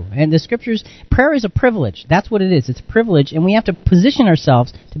is true. And the scriptures, prayer is a privilege. That's what it is. It's a privilege, and we have to position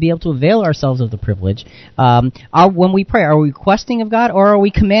ourselves to be able to avail ourselves of the privilege. When we pray, are we requesting of God, or are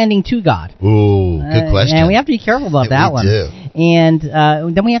we commanding to God? Ooh, good question. And we have to be careful about that one. Do.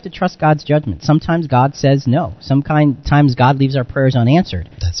 And then we have to trust God's judgment. Sometimes God says no. Sometimes God leaves our prayers unanswered.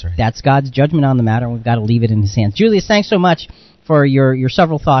 That's right. That's God's judgment on the matter, and we've got to leave it in his hands. Julius, thanks so much for your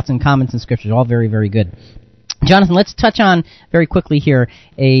several thoughts and comments in Scripture. All very, very good. Jonathan, let's touch on very quickly here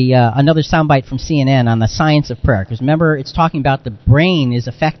another soundbite from CNN on the science of prayer. Because remember, it's talking about the brain is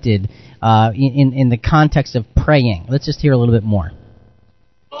affected in the context of praying. Let's just hear a little bit more.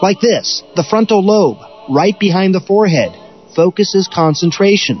 Like this, the frontal lobe, right behind the forehead, focuses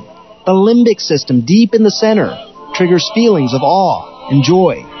concentration. The limbic system, deep in the center, triggers feelings of awe and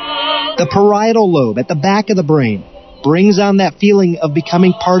joy. The parietal lobe, at the back of the brain, brings on that feeling of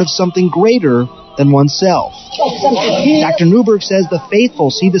becoming part of something greater than oneself. Dr. Newberg says the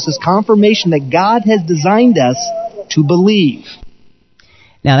faithful see this as confirmation that God has designed us to believe.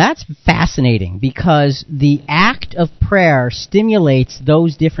 Now that's fascinating because the act of prayer stimulates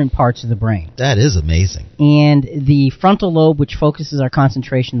those different parts of the brain. That is amazing. And the frontal lobe, which focuses our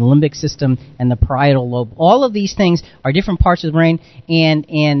concentration, the limbic system, and the parietal lobe, all of these things are different parts of the brain,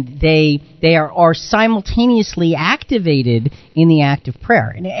 and they are simultaneously activated in the act of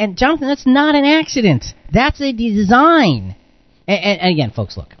prayer. And Jonathan, that's not an accident. That's a design. And again,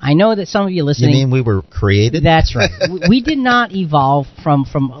 folks, look, I know that some of you listening... You mean we were created? That's right. We did not evolve from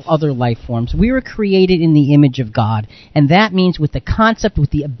other life forms. We were created in the image of God, and that means with the concept, with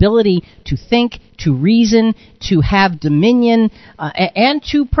the ability to think, to reason, to have dominion, and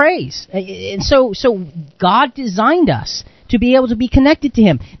to praise. And so God designed us to be able to be connected to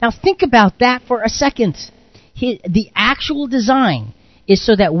Him. Now think about that for a second. The actual design is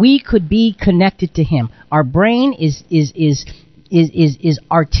so that we could be connected to Him. Our brain is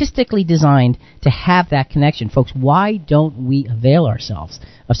artistically designed to have that connection. Folks, why don't we avail ourselves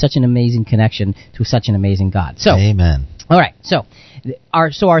of such an amazing connection to such an amazing God? So, amen. All right, so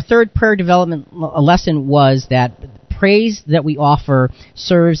our third prayer development lesson was that praise that we offer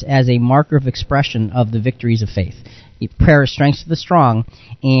serves as a marker of expression of the victories of faith. Prayer is strength to the strong,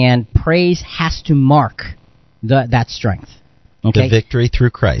 and praise has to mark that strength. Okay? The victory through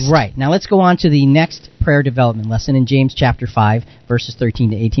Christ. Right. Now let's go on to the next prayer development lesson in James chapter 5, verses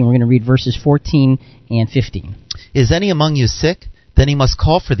 13 to 18. We're going to read verses 14 and 15. Is any among you sick? Then he must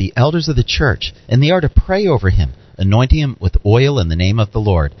call for the elders of the church, and they are to pray over him, anointing him with oil in the name of the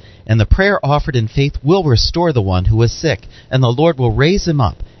Lord. And the prayer offered in faith will restore the one who is sick, and the Lord will raise him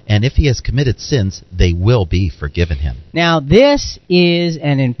up. And if he has committed sins, they will be forgiven him. Now, this is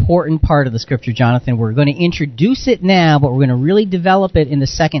an important part of the Scripture, Jonathan. We're going to introduce it now, but we're going to really develop it in the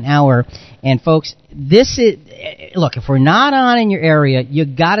second hour. And, folks, this is... Look, if we're not on in your area, you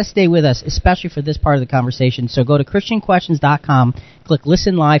got to stay with us, especially for this part of the conversation. So go to ChristianQuestions.com, click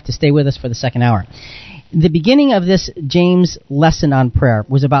Listen Live to stay with us for the second hour. The beginning of this James lesson on prayer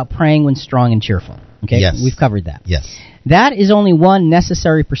was about praying when strong and cheerful. Okay? Yes. We've covered that. Yes. That is only one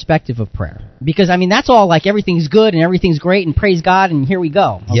necessary perspective of prayer. Because, I mean, that's all like everything's good and everything's great and praise God and here we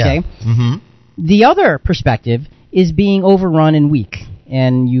go. Okay? Yeah. Mm-hmm. The other perspective is being overrun and weak.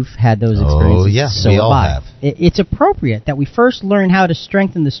 And you've had those experiences. Oh, yeah. So we all have. It's appropriate that we first learn how to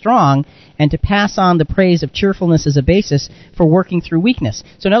strengthen the strong and to pass on the praise of cheerfulness as a basis for working through weakness.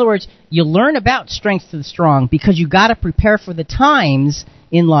 So in other words, you learn about strength to the strong because you got to prepare for the times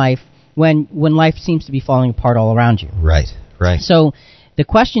in life when life seems to be falling apart all around you. Right, right. So the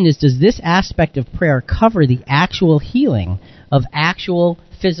question is, does this aspect of prayer cover the actual healing of actual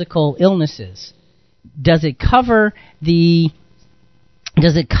physical illnesses? Does it cover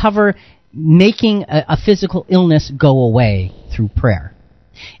making a physical illness go away through prayer?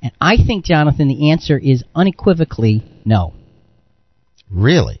 And I think, Jonathan, the answer is unequivocally no.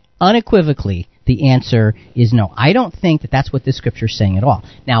 Really? Unequivocally, the answer is no. I don't think that that's what this Scripture is saying at all.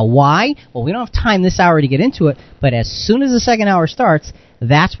 Now, why? Well, we don't have time this hour to get into it, but as soon as the second hour starts,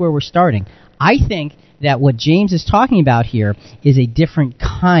 that's where we're starting. I think that what James is talking about here is a different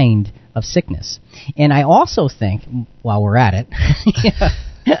kind of sickness. And I also think, while we're at it,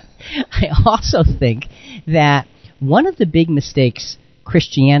 I also think that one of the big mistakes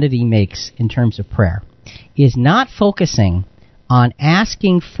Christianity makes in terms of prayer is not focusing on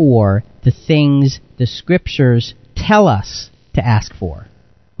asking for the things the Scriptures tell us to ask for,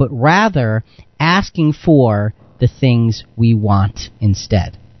 but rather asking for the things we want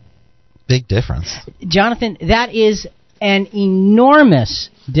instead. Big difference. Jonathan, that is an enormous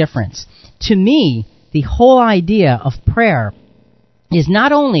difference. To me, the whole idea of prayer is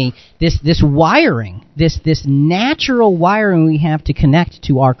not only this wiring, this natural wiring we have to connect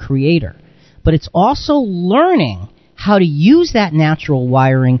to our Creator, but it's also learning how to use that natural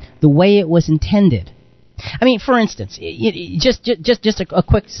wiring the way it was intended. I mean, for instance, just a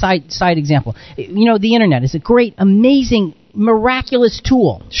quick side example. You know, the Internet is a great, amazing, miraculous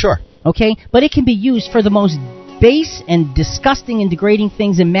tool. Sure. Okay? But it can be used for the most base and disgusting and degrading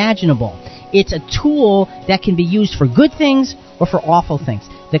things imaginable. It's a tool that can be used for good things or for awful things.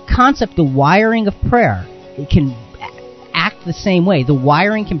 The concept, the wiring of prayer, can act the same way. The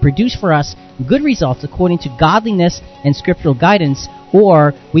wiring can produce for us good results according to godliness and scriptural guidance,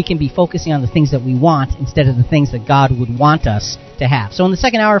 or we can be focusing on the things that we want instead of the things that God would want us to have. So in the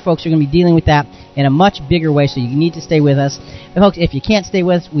second hour, folks, we're going to be dealing with that in a much bigger way, so you need to stay with us. And folks, if you can't stay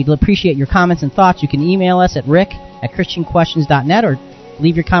with us, we'd appreciate your comments and thoughts. You can email us at rick@christianquestions.net or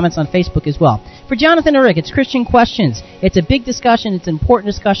leave your comments on Facebook as well. For Jonathan and Rick, it's Christian Questions. It's a big discussion. It's an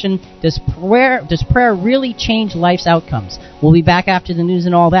important discussion. Does prayer really change life's outcomes? We'll be back after the news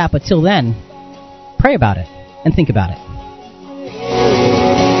and all that, but till then, pray about it and think about it.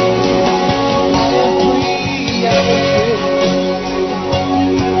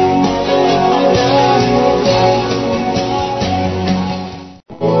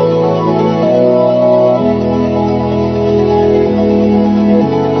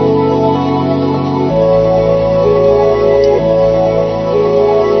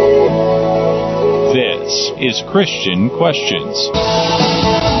 Is Christian Questions.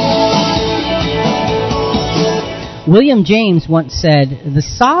 William James once said, "The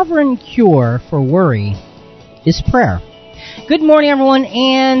sovereign cure for worry is prayer." Good morning, everyone,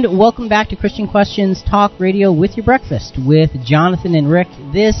 and welcome back to Christian Questions Talk Radio with your breakfast with Jonathan and Rick.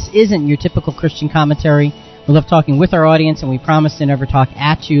 This isn't your typical Christian commentary. We love talking with our audience, and we promise to never talk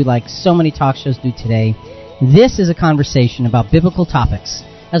at you like so many talk shows do today. This is a conversation about biblical topics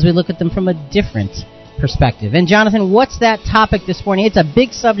as we look at them from a different perspective. And Jonathan, what's that topic this morning? It's a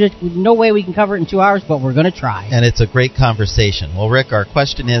big subject. No way we can cover it in 2 hours, but we're going to try. And it's a great conversation. Well, Rick, our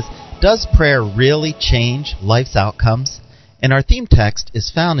question is, does prayer really change life's outcomes? And our theme text is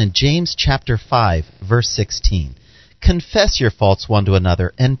found in James chapter 5, verse 16. Confess your faults one to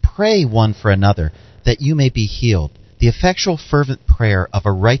another and pray one for another, that you may be healed. The effectual fervent prayer of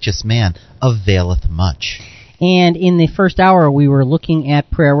a righteous man availeth much. And in the first hour, we were looking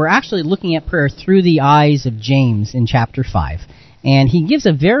at prayer. We're actually looking at prayer through the eyes of James in chapter 5. And he gives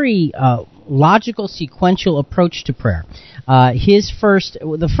a very logical, sequential approach to prayer.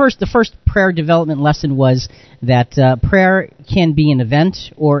 The first prayer development lesson was that prayer can be an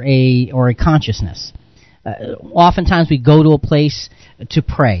event or a consciousness. Oftentimes we go to a place to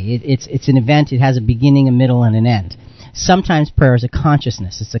pray. It's an event. It has a beginning, a middle, and an end. Sometimes prayer is a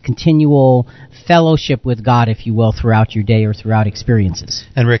consciousness. It's a continual fellowship with God, if you will, throughout your day or throughout experiences.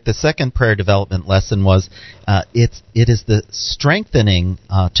 And Rick, the second prayer development lesson was it is the strengthening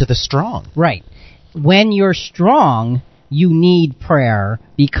to the strong. Right. When you're strong, you need prayer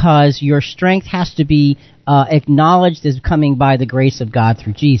because your strength has to be acknowledged as coming by the grace of God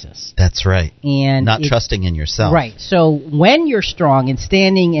through Jesus. That's right. And not trusting in yourself. Right. So when you're strong and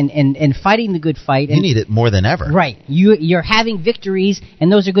standing and fighting the good fight, you need it more than ever. Right. You're having victories, and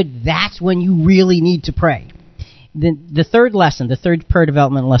those are good. That's when you really need to pray. The third lesson, the third prayer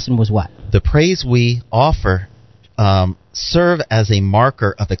development lesson was what? The praise we offer serve as a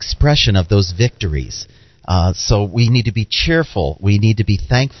marker of expression of those victories. So we need to be cheerful. We need to be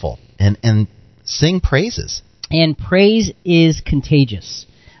thankful and sing praises. And praise is contagious.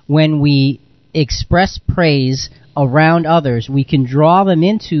 When we express praise around others, we can draw them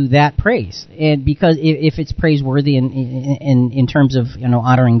into that praise. And because if it's praiseworthy in terms of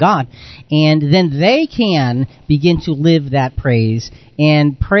honoring God, and then they can begin to live that praise.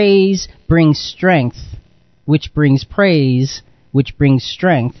 And praise brings strength, which brings praise, which brings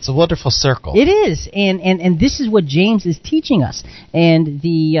strength. It's a wonderful circle. It is, and this is what James is teaching us. And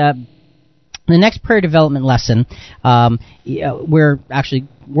the next prayer development lesson we're actually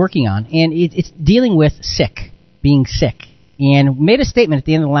working on, and it's dealing with being sick. And made a statement at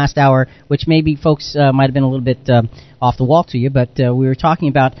the end of the last hour, which maybe folks might have been a little bit off the wall to you, but we were talking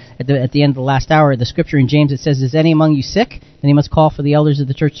about at the end of the last hour, the scripture in James, it says, "Is any among you sick? Then he must call for the elders of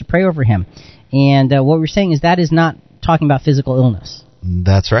the church to pray over him." And what we're saying is that is not talking about physical illness.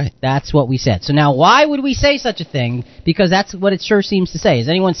 That's right. That's what we said. So now, why would we say such a thing? Because that's what it sure seems to say. Is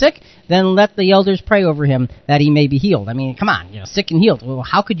anyone sick? Then let the elders pray over him that he may be healed. I mean, come on, sick and healed. Well,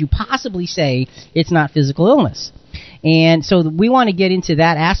 how could you possibly say it's not physical illness? And so we want to get into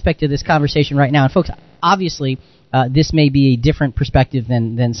that aspect of this conversation right now. And folks, obviously, this may be a different perspective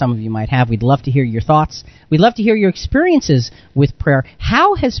than some of you might have. We'd love to hear your thoughts. We'd love to hear your experiences with prayer.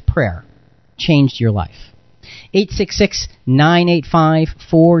 How has prayer changed your life?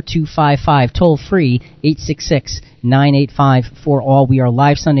 866-985-4255. Toll free, 866-985-4ALL. We are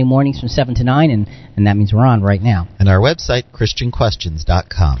live Sunday mornings from 7 to 9, and that means we're on right now. And our website,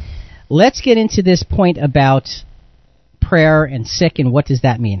 ChristianQuestions.com. Let's get into this point about prayer and sick, and what does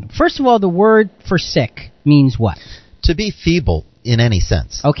that mean? First of all, the word for sick means what? To be feeble in any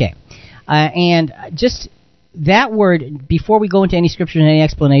sense. Okay. And just that word, before we go into any scripture and any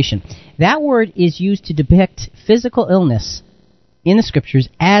explanation, that word is used to depict physical illness in the scriptures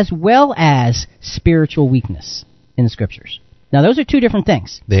as well as spiritual weakness in the scriptures. Now, those are two different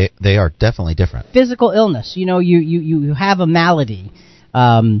things. They are definitely different. Physical illness, you have a malady,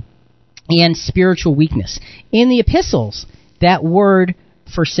 and spiritual weakness. In the epistles, that word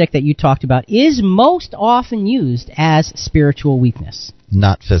for sick that you talked about is most often used as spiritual weakness.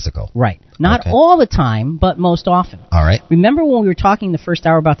 Not physical. Right. Not all the time, but most often. All right. Remember when we were talking the first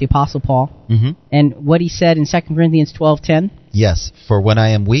hour about the Apostle Paul? Mm-hmm. And what he said in 2 Corinthians 12:10? Yes. For when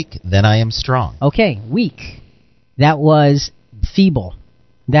I am weak, then I am strong. Okay, weak. That was feeble.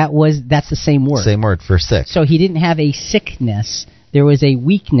 That's the same word. Same word for sick. So he didn't have a sickness. There was a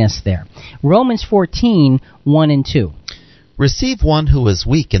weakness there. Romans 14:1 and 2. Receive one who is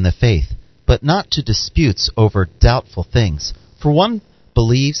weak in the faith, but not to disputes over doubtful things. For one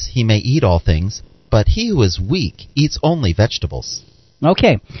believes he may eat all things, but he who is weak eats only vegetables.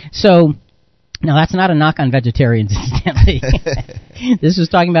 Okay, so now that's not a knock on vegetarians, incidentally. This was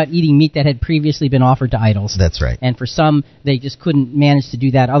talking about eating meat that had previously been offered to idols. That's right. And for some, they just couldn't manage to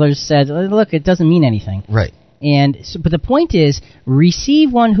do that. Others said, look, it doesn't mean anything. Right. And but the point is,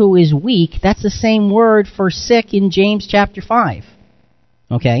 receive one who is weak. That's the same word for sick in James chapter 5.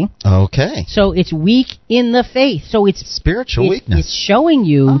 Okay? Okay. So it's weak in the faith. So it's spiritual weakness. It's showing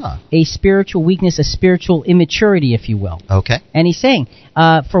you a spiritual weakness, a spiritual immaturity, if you will. Okay. And he's saying,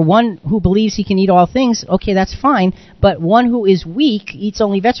 for one who believes he can eat all things, okay, that's fine. But one who is weak eats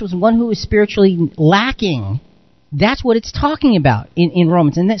only vegetables, and one who is spiritually lacking. That's what it's talking about in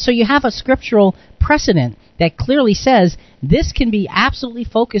Romans. And so you have a scriptural precedent that clearly says this can be absolutely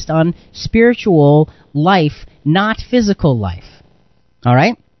focused on spiritual life, not physical life. All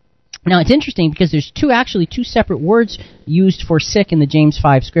right? Now, it's interesting because there's two separate words used for sick in the James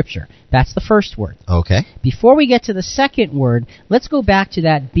 5 scripture. That's the first word. Okay. Before we get to the second word, let's go back to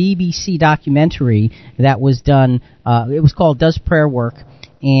that BBC documentary that was done. It was called Does Prayer Work?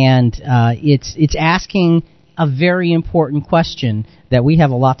 And it's asking a very important question that we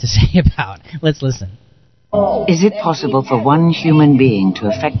have a lot to say about. Let's listen. Is it possible for one human being to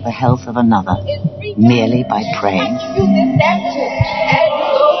affect the health of another merely by praying?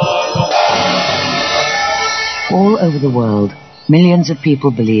 All over the world, millions of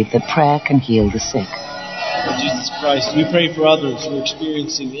people believe that prayer can heal the sick. Jesus Christ, we pray for others who are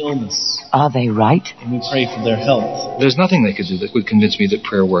experiencing illness. Are they right? And we pray for their health. There's nothing they could do that would convince me that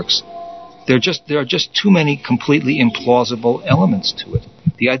prayer works. There are just too many completely implausible elements to it.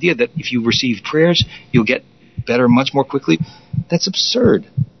 The idea that if you receive prayers, you'll get better much more quickly, that's absurd.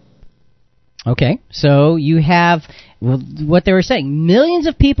 Okay, so you have what they were saying. Millions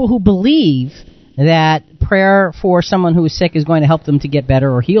of people who believe that prayer for someone who is sick is going to help them to get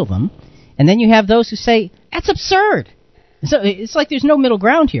better or heal them. And then you have those who say, that's absurd. So it's like there's no middle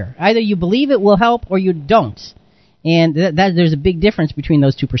ground here. Either you believe it will help or you don't. And there's a big difference between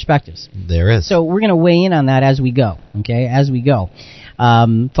those two perspectives. There is. So we're going to weigh in on that as we go, okay, as we go.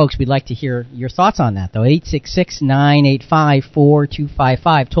 Folks, we'd like to hear your thoughts on that, though.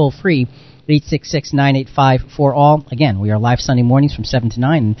 866-985-4255, toll free, 866-985-4ALL. Again, we are live Sunday mornings from 7 to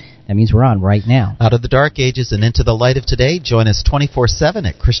 9, and that means we're on right now. Out of the dark ages and into the light of today, join us 24/7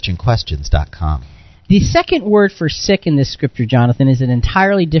 at ChristianQuestions.com. The second word for sick in this scripture, Jonathan, is an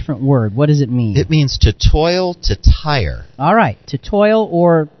entirely different word. What does it mean? It means to toil, to tire. All right, to toil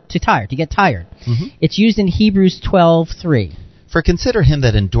or to tire, to get tired. Mm-hmm. It's used in Hebrews 12:3. For consider him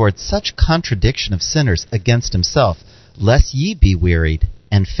that endured such contradiction of sinners against himself, lest ye be wearied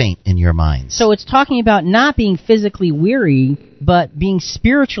and faint in your minds. So it's talking about not being physically weary, but being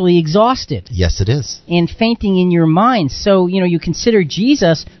spiritually exhausted. Yes, it is. And fainting in your minds. So, you consider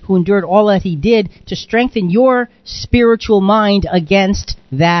Jesus, who endured all that he did, to strengthen your spiritual mind against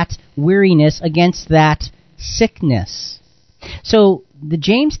that weariness, against that sickness. So the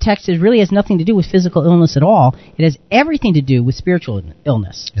James text really has nothing to do with physical illness at all. It has everything to do with spiritual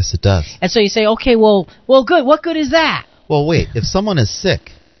illness. Yes, it does. And so you say, okay, well, good. What good is that? Well, wait. If someone is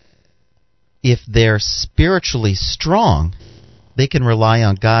sick, if they're spiritually strong, they can rely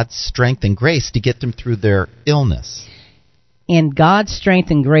on God's strength and grace to get them through their illness. And God's strength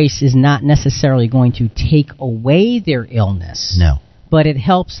and grace is not necessarily going to take away their illness. No. But it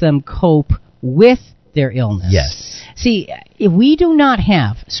helps them cope with their illness. Yes. See, if we do not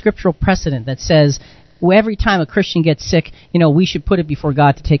have scriptural precedent that says every time a Christian gets sick, we should put it before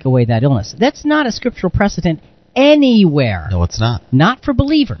God to take away that illness. That's not a scriptural precedent anywhere. No, it's not. Not for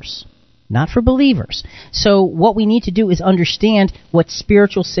believers. not for believers. So what we need to do is understand what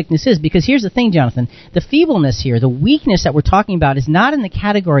spiritual sickness is. Because here's the thing, Jonathan. The feebleness here, the weakness that we're talking about is not in the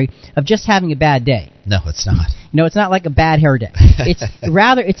category of just having a bad day. No, it's not. No, it's not like a bad hair day. It's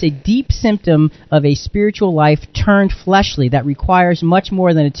rather, it's a deep symptom of a spiritual life turned fleshly that requires much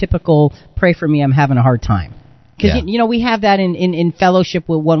more than a typical pray for me, I'm having a hard time. Because we have that in fellowship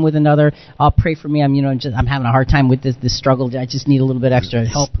with one with another. I'll pray for me. I'm I'm having a hard time with this struggle. I just need a little bit extra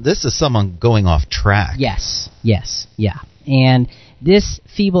help. This is someone going off track. Yes, yeah. And this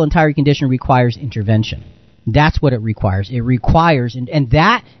feeble and tired condition requires intervention. That's what it requires. It requires, and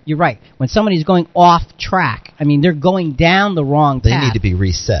that, you're right, when somebody's going off track, I mean, they're going down the wrong path. They need to be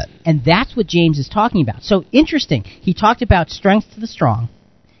reset. And that's what James is talking about. So, interesting. He talked about strength to the strong.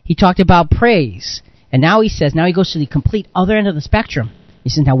 He talked about praise. And now he goes to the complete other end of the spectrum. He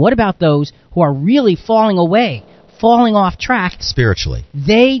says, now what about those who are really falling away, falling off track? Spiritually.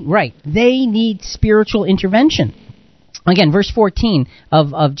 They need spiritual intervention. Again, verse 14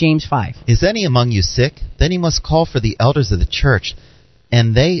 of James 5. Is any among you sick? Then he must call for the elders of the church,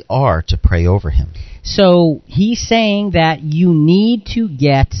 and they are to pray over him. So he's saying that you need to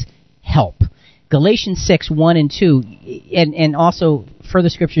get help. Galatians 6, 1 and 2, and also further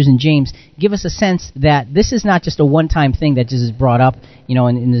scriptures in James give us a sense that this is not just a one-time thing that just is brought up,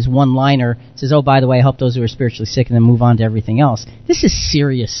 in this one-liner. It says, oh, by the way, help those who are spiritually sick, and then move on to everything else. This is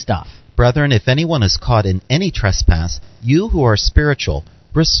serious stuff. Brethren, if anyone is caught in any trespass, you who are spiritual,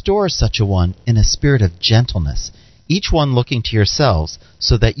 restore such a one in a spirit of gentleness, each one looking to yourselves,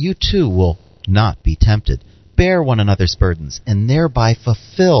 so that you too will not be tempted. Bear one another's burdens, and thereby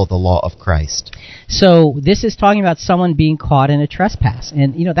fulfill the law of Christ. So this is talking about someone being caught in a trespass,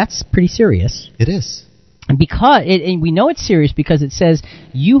 and that's pretty serious. It is. And and we know it's serious because it says,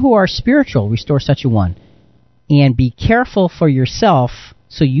 you who are spiritual, restore such a one, and be careful for yourself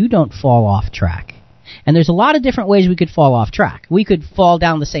so you don't fall off track. And there's a lot of different ways we could fall off track. We could fall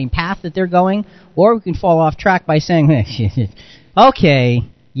down the same path that they're going, or we can fall off track by saying, okay,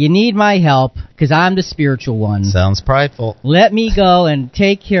 you need my help because I'm the spiritual one. Sounds prideful. Let me go and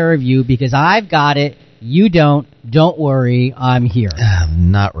take care of you because I've got it. You don't. Don't worry, I'm here.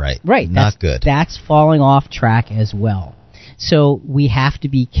 Not right. Right. Not good. That's falling off track as well. So we have to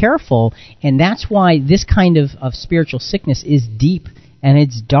be careful, and that's why this kind of spiritual sickness is deep, and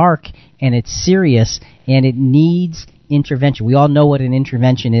it's dark, and it's serious, and it needs intervention. We all know what an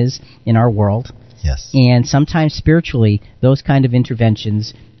intervention is in our world. Yes. And sometimes spiritually, those kind of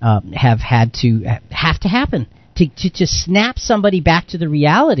interventions have to happen to snap somebody back to the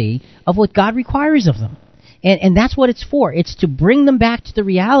reality of what God requires of them. And that's what it's for. It's to bring them back to the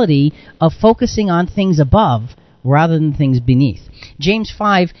reality of focusing on things above rather than things beneath. James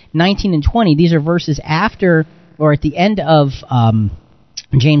 5, 19 and 20, these are verses after or at the end of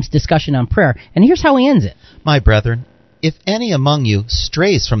James' discussion on prayer. And here's how he ends it. My brethren, if any among you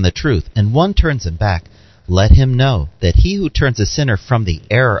strays from the truth, and one turns him back, let him know that he who turns a sinner from the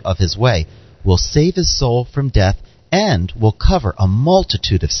error of his way will save his soul from death and will cover a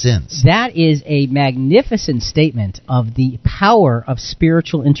multitude of sins. That is a magnificent statement of the power of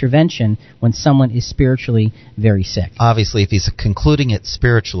spiritual intervention when someone is spiritually very sick. Obviously, if he's concluding it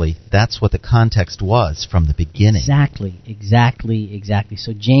spiritually, that's what the context was from the beginning. Exactly.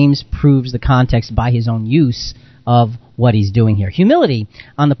 So James proves the context by his own use of what he's doing here. Humility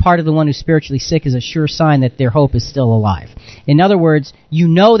on the part of the one who's spiritually sick is a sure sign that their hope is still alive. In other words, you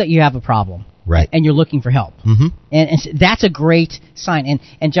know that you have a problem. Right. And you're looking for help. Mm-hmm. And that's a great sign.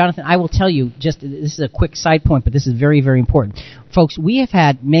 And Jonathan, I will tell you, this is a quick side point, but this is very, very important. Folks, we have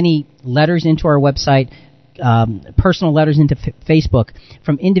had many letters into our website, personal letters into Facebook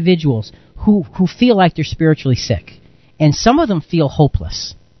from individuals who feel like they're spiritually sick. And some of them feel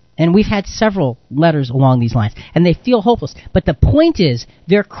hopeless. And we've had several letters along these lines. And they feel hopeless. But the point is,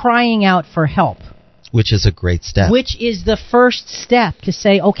 they're crying out for help. Which is a great step. Which is the first step to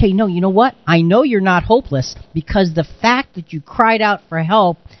say, okay, no, you know what? I know you're not hopeless because the fact that you cried out for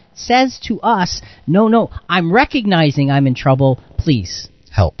help says to us, no, I'm recognizing I'm in trouble. Please.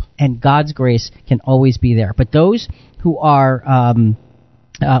 Help. And God's grace can always be there. But those who are,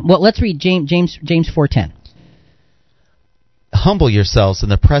 let's read James 4:10. Humble yourselves in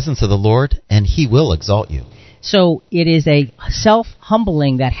the presence of the Lord, and He will exalt you. So it is a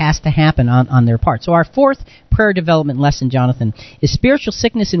self-humbling that has to happen on their part. So our fourth prayer development lesson, Jonathan, is spiritual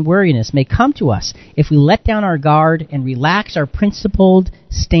sickness and weariness may come to us if we let down our guard and relax our principled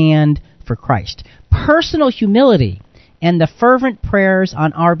stand for Christ. Personal humility and the fervent prayers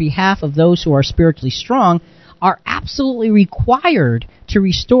on our behalf of those who are spiritually strong are absolutely required to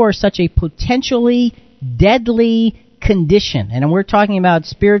restore such a potentially deadly condition, and we're talking about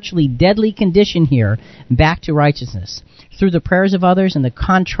spiritually deadly condition here, back to righteousness. Through the prayers of others and the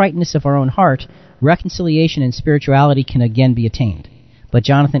contriteness of our own heart, reconciliation and spirituality can again be attained. But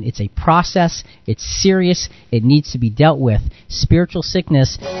Jonathan, it's a process, it's serious, it needs to be dealt with. Spiritual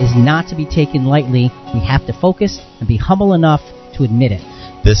sickness is not to be taken lightly. We have to focus and be humble enough to admit it.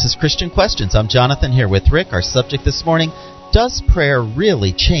 This is Christian Questions. I'm Jonathan here with Rick. Our subject this morning, does prayer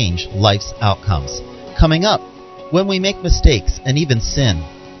really change life's outcomes? Coming up, when we make mistakes and even sin,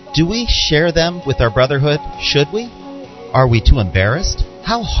 do we share them with our brotherhood? Should we? Are we too embarrassed?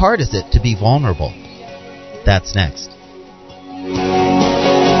 How hard is it to be vulnerable? That's next.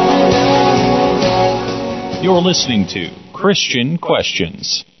 You're listening to Christian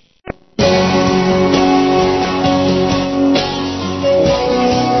Questions.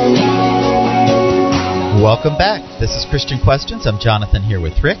 Welcome back. This is Christian Questions. I'm Jonathan here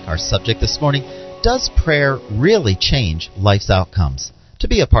with Rick. Our subject this morning, does prayer really change life's outcomes? To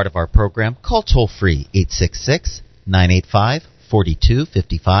be a part of our program, call toll-free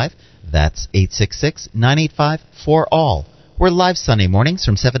 866-985-4255. That's 866-985-4ALL. We're live Sunday mornings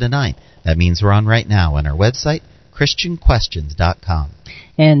from 7 to 9. That means we're on right now on our website, ChristianQuestions.com.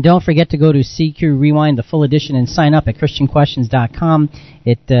 And don't forget to go to CQ Rewind, the full edition, and sign up at ChristianQuestions.com.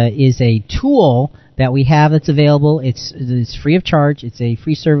 It is a tool that we have that's available. It's free of charge. It's a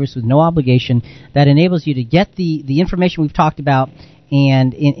free service with no obligation that enables you to get the information we've talked about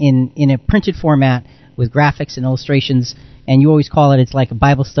and in a printed format with graphics and illustrations. And you always call it's like a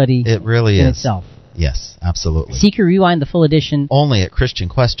Bible study. It really in is. itself. Yes, absolutely. CQ Rewind, the full edition. Only at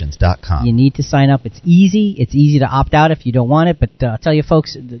ChristianQuestions.com. You need to sign up. It's easy. It's easy to opt out if you don't want it. But I'll tell you,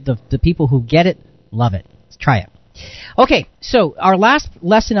 folks, the people who get it love it. Let's try it. Okay, so our last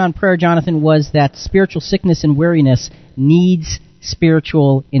lesson on prayer, Jonathan, was that spiritual sickness and weariness needs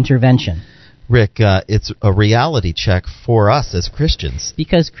spiritual intervention. Rick, it's a reality check for us as Christians.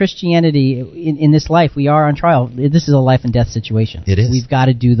 Because Christianity, in this life, we are on trial. This is a life and death situation. It is. We've got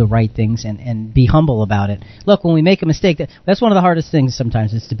to do the right things and be humble about it. Look, when we make a mistake, that's one of the hardest things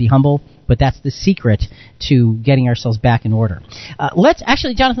sometimes, is to be humble, but that's the secret to getting ourselves back in order.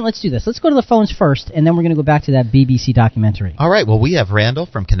 Jonathan, let's do this. Let's go to the phones first, and then we're going to go back to that BBC documentary. All right, well, we have Randall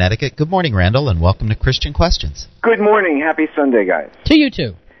from Connecticut. Good morning, Randall, and welcome to Christian Questions. Good morning. Happy Sunday, guys. To you,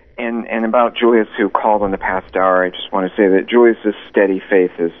 too. And about Julius, who called in the past hour, I just want to say that Julius's steady faith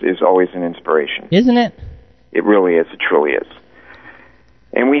is always an inspiration. Isn't it? It really is. It truly is.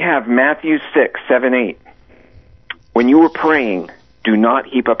 And we have Matthew 6:7-8. When you are praying, do not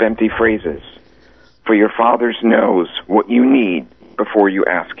heap up empty phrases, for your Father knows what you need before you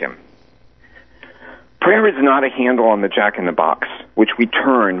ask Him. Prayer is not a handle on the jack-in-the-box, which we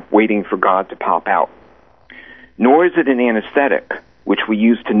turn waiting for God to pop out. Nor is it an anesthetic, which we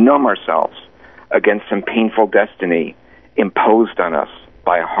use to numb ourselves against some painful destiny imposed on us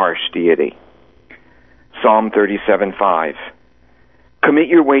by a harsh deity. Psalm 37:5. Commit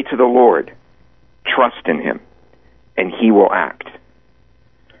your way to the Lord, trust in Him, and He will act.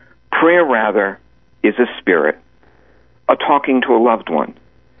 Prayer, rather, is a spirit, a talking to a loved one,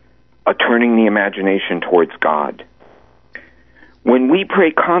 a turning the imagination towards God. When we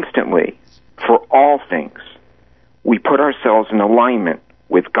pray constantly for all things, we put ourselves in alignment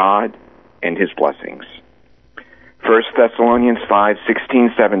with God and His blessings. 1 Thessalonians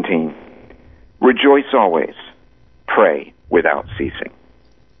 5:16-17. Rejoice always. Pray without ceasing.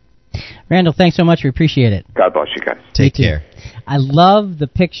 Randall, thanks so much. We appreciate it. God bless you guys. Take care. I love the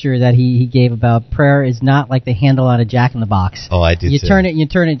picture that he gave about prayer is not like the handle on a jack-in-the-box. Oh, I do too. You turn it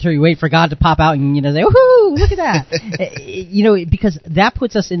until you wait for God to pop out and, say, woohoo, look at that. Because that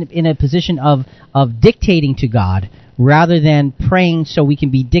puts us in a position of dictating to God rather than praying so we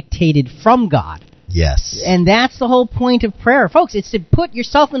can be dictated from God. Yes. And that's the whole point of prayer. Folks, it's to put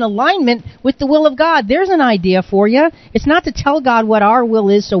yourself in alignment with the will of God. There's an idea for you. It's not to tell God what our will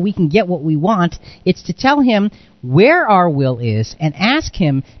is so we can get what we want. It's to tell Him where our will is and ask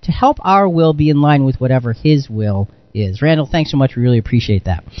Him to help our will be in line with whatever His will is. Randall, thanks so much. We really appreciate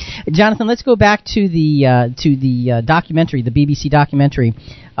that. Jonathan, let's go back to the documentary, the BBC documentary.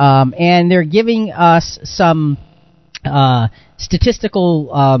 And they're giving us some statistical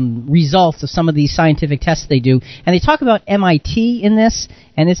results of some of these scientific tests they do, and they talk about MIT in this,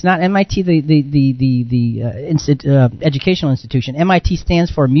 and it's not MIT, the educational institution. MIT stands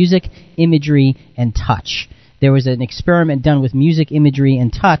for Music, Imagery, and Touch. There was an experiment done with music, imagery,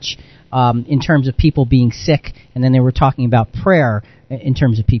 and touch in terms of people being sick, and then they were talking about prayer in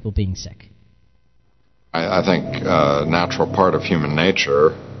terms of people being sick. I think a natural part of human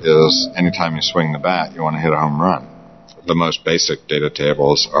nature is anytime you swing the bat, you want to hit a home run. The most basic data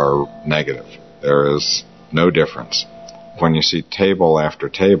tables are negative. There is no difference when you see table after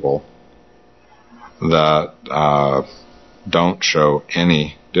table that don't show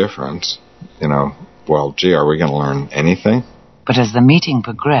any difference, well, gee, are we going to learn anything? But as the meeting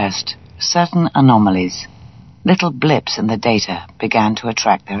progressed, certain anomalies, little blips in the data, began to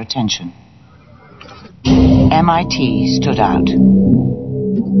attract their attention. MIT stood out.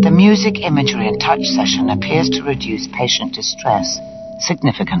 The music, imagery, and touch session appears to reduce patient distress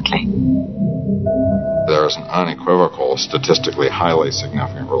significantly. There is an unequivocal, statistically highly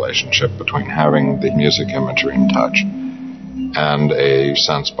significant relationship between having the music, imagery, and touch and a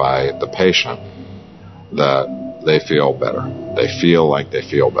sense by the patient that they feel better. They feel like they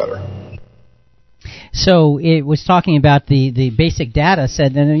feel better. So it was talking about the basic data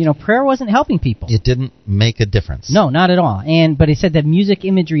said that, prayer wasn't helping people. It didn't make a difference. No, not at all. But it said that music,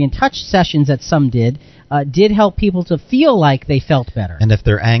 imagery, and touch sessions that some did help people to feel like they felt better. And if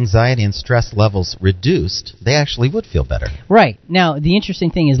their anxiety and stress levels reduced, they actually would feel better. Right. Now, the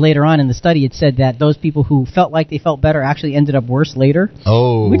interesting thing is later on in the study it said that those people who felt like they felt better actually ended up worse later.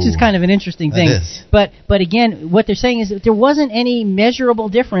 Oh. Which is kind of an interesting thing. That is. But again, what they're saying is that there wasn't any measurable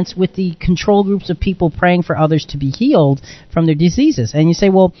difference with the control groups of people praying for others to be healed from their diseases. And you say,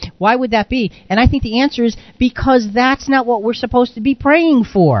 well, why would that be? And I think the answer is because that's not what we're supposed to be praying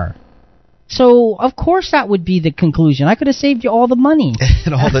for. So, of course that would be the conclusion. I could have saved you all the money.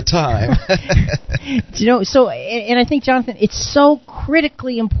 And all the time. And I think, Jonathan, it's so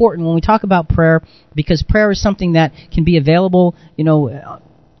critically important when we talk about prayer, because prayer is something that can be available,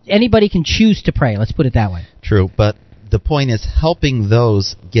 anybody can choose to pray, let's put it that way. True, but the point is helping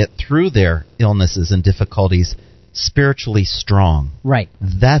those get through their illnesses and difficulties spiritually strong. Right.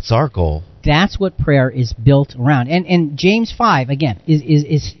 That's our goal. That's what prayer is built around. And James 5, again,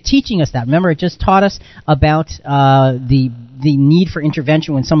 is teaching us that. Remember, it just taught us about the need for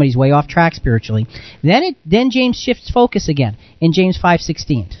intervention when somebody's way off track spiritually. Then James shifts focus again in James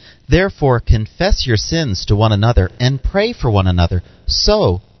 5:16. Therefore, confess your sins to one another and pray for one another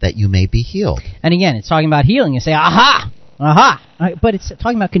so that you may be healed. And again, it's talking about healing. You say, aha! But it's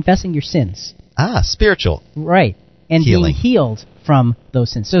talking about confessing your sins. Spiritual. Right. And healing. Being healed from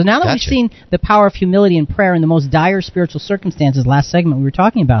those sins. So now that we've seen the power of humility and prayer in the most dire spiritual circumstances, last segment we were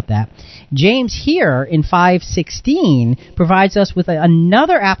talking about that, James here in 5:16 provides us with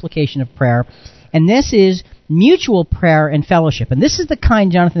another application of prayer, and this is mutual prayer and fellowship. And this is the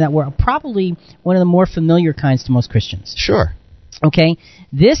kind, Jonathan, that we're probably one of the more familiar kinds to most Christians. Sure. Okay?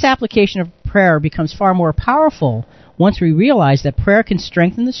 This application of prayer becomes far more powerful once we realize that prayer can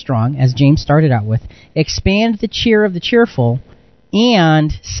strengthen the strong, as James started out with, expand the cheer of the cheerful,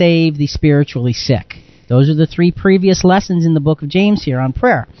 and save the spiritually sick. Those are the three previous lessons in the book of James here on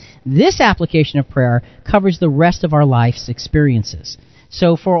prayer. This application of prayer covers the rest of our life's experiences.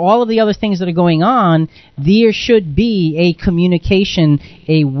 So for all of the other things that are going on, there should be a communication,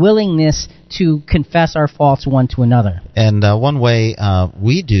 a willingness to confess our faults one to another. And one way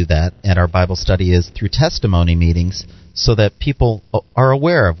we do that at our Bible study is through testimony meetings, so that people are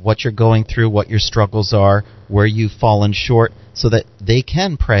aware of what you're going through, what your struggles are, where you've fallen short, so that they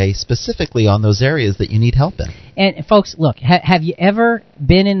can pray specifically on those areas that you need help in. And folks, look, have you ever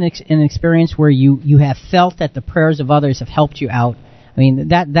been in an experience where you have felt that the prayers of others have helped you out? I mean,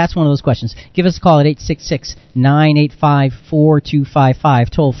 that's one of those questions. Give us a call at 866-985-4255,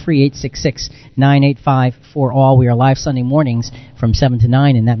 toll free 866-985-4ALL. We are live Sunday mornings from 7 to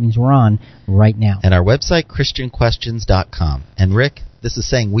 9, and that means we're on right now. And our website, ChristianQuestions.com. And Rick, this is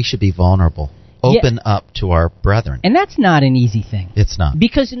saying we should be vulnerable. Open up to our brethren. And that's not an easy thing. It's not.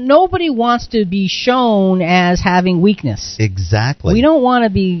 Because nobody wants to be shown as having weakness. Exactly. We don't want to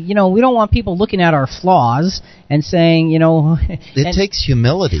be, we don't want people looking at our flaws and saying, It takes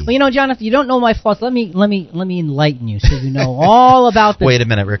humility. Well, John, if you don't know my flaws, let me enlighten you so you know all about them. Wait a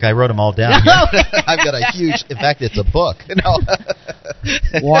minute, Rick. I wrote them all down. I've got a huge, in fact, it's a book.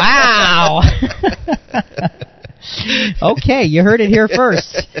 Wow. Okay, you heard it here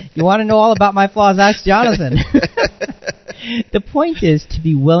first. You want to know all about my flaws? Ask Jonathan. The point is to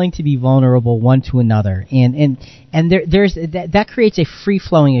be willing to be vulnerable one to another, and there's that creates a free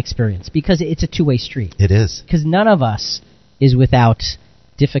flowing experience because it's a two-way street. It is, because none of us is without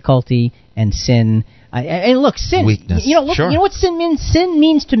difficulty and sin. And look, sin. Weakness. Sure. You know what sin means? Sin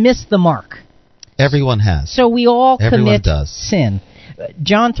means to miss the mark. Everyone has. So we all Everyone commit does. sin.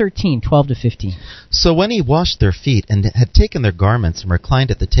 John 13:12-15. So when he washed their feet and had taken their garments and reclined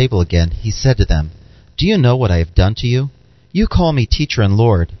at the table again, he said to them, "Do you know what I have done to you? You call me teacher and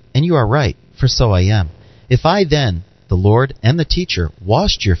Lord, and you are right, for so I am. If I then, the Lord and the teacher,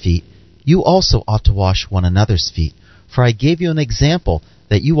 washed your feet, you also ought to wash one another's feet. For I gave you an example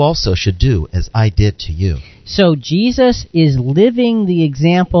that you also should do as I did to you. So Jesus is living the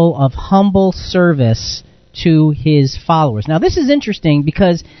example of humble service to his followers. Now this is interesting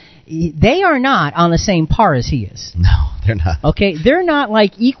because they are not on the same par as he is. No, they're not. Okay, they're not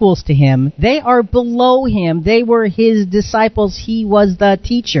like equals to him. They are below him. They were his disciples. He was the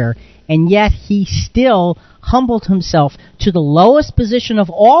teacher. And yet he still humbled himself to the lowest position of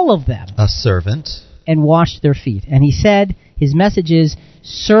all of them. A servant. And washed their feet. And he said, his message is,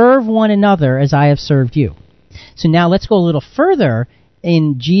 serve one another as I have served you. So now let's go a little further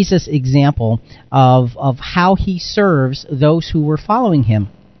in Jesus' example of how he serves those who were following him.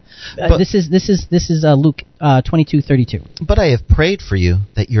 This is Luke 22:32. But I have prayed for you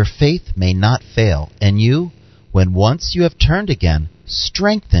that your faith may not fail, and you, when once you have turned again,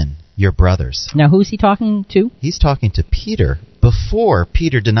 strengthen your brothers. Now who's he talking to? He's talking to Peter before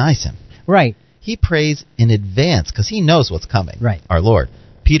Peter denies him. Right. He prays in advance because he knows what's coming. Right. Our Lord.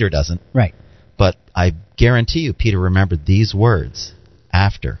 Peter doesn't. Right. But I guarantee you Peter remembered these words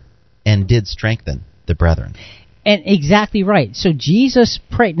after and did strengthen the brethren. And exactly right. So Jesus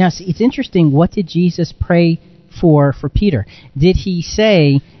prayed. Now, see, it's interesting. What did Jesus pray for Peter? Did he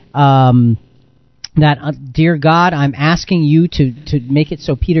say that, dear God, I'm asking you to make it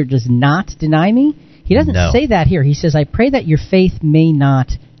so Peter does not deny me? He doesn't say that here. He says, I pray that your faith may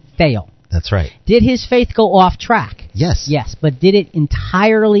not fail. That's right. Did his faith go off track? Yes. Yes, but did it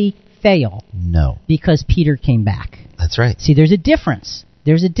entirely fail? No. Because Peter came back. That's right. See, there's a difference.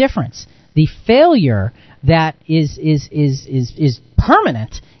 There's a difference. The failure that is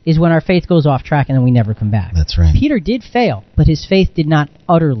permanent is when our faith goes off track and then we never come back. That's right. Peter did fail, but his faith did not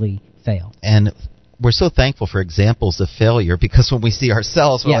utterly fail. And we're so thankful for examples of failure because when we see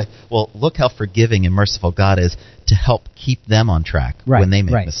ourselves, we're like, well, look how forgiving and merciful God is to help keep them on track when they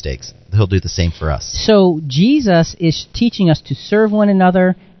make mistakes. He'll do the same for us. So Jesus is teaching us to serve one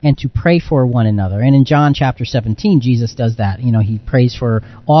another and to pray for one another. And in John chapter 17, Jesus does that. You know, he prays for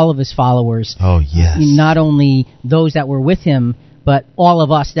all of his followers. Oh, yes. Not only those that were with him, but all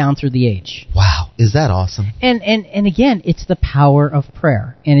of us down through the age. Wow, is that awesome? And again, it's the power of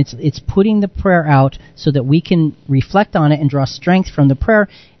prayer. And it's putting the prayer out so that we can reflect on it and draw strength from the prayer.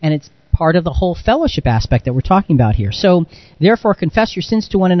 And it's part of the whole fellowship aspect that we're talking about here. So, therefore, confess your sins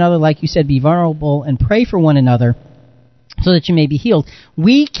to one another, like you said, be vulnerable and pray for one another so that you may be healed.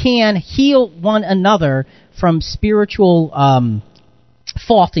 We can heal one another from spiritual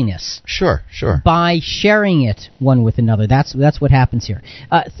faultiness. Sure. By sharing it one with another. That's what happens here.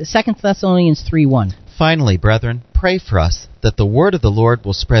 2 Thessalonians 3:1. Finally, brethren, pray for us that the word of the Lord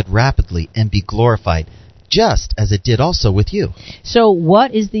will spread rapidly and be glorified, just as it did also with you. So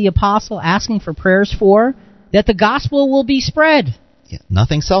what is the apostle asking for prayers for? That the gospel will be spread. Yeah,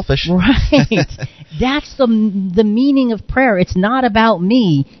 nothing selfish. Right. That's the meaning of prayer. It's not about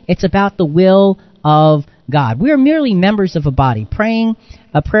me. It's about the will of God. We are merely members of a body. Praying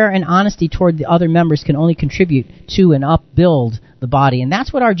a prayer and honesty toward the other members can only contribute to and upbuild the body. And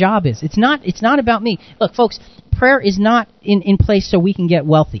that's what our job is. It's not about me. Look, folks, prayer is not in place so we can get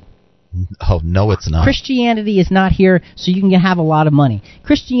wealthy. Oh, no, it's not. Christianity is not here so you can have a lot of money.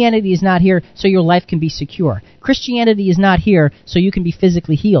 Christianity is not here so your life can be secure. Christianity is not here so you can be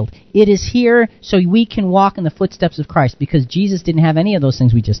physically healed. It is here so we can walk in the footsteps of Christ, because Jesus didn't have any of those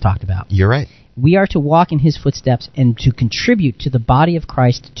things we just talked about. You're right. We are to walk in his footsteps and to contribute to the body of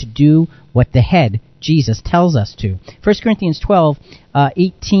Christ to do what the head, Jesus, tells us to. 1 Corinthians 12,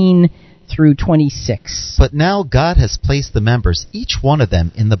 18 through 26. But now God has placed the members, each one of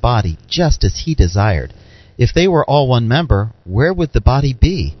them, in the body, just as he desired. If they were all one member, where would the body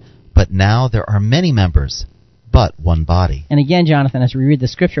be? But now there are many members, but one body. And again, Jonathan, as we read the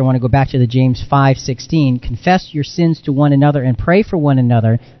scripture, I want to go back to the James 5:16. Confess your sins to one another and pray for one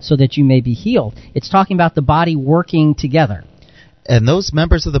another so that you may be healed. It's talking about the body working together. And those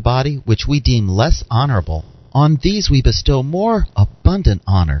members of the body which we deem less honorable, on these we bestow more abundant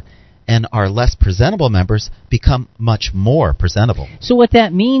honor, and our less presentable members become much more presentable. So what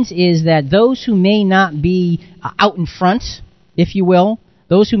that means is that those who may not be out in front, if you will,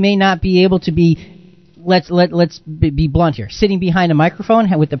 those who may not be able to be, let's be blunt here, sitting behind a microphone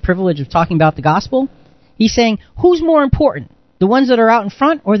with the privilege of talking about the gospel, he's saying, who's more important? The ones that are out in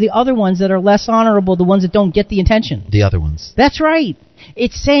front or the other ones that are less honorable, the ones that don't get the attention? The other ones. That's right.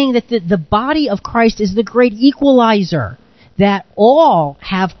 It's saying that the body of Christ is the great equalizer, that all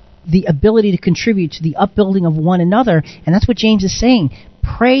have the ability to contribute to the upbuilding of one another. And that's what James is saying.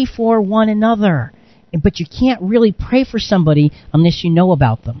 Pray for one another. But you can't really pray for somebody unless you know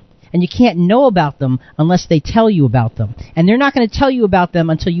about them. And you can't know about them unless they tell you about them. And they're not going to tell you about them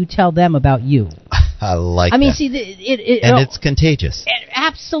until you tell them about you. I like I mean, that. see, it's contagious. It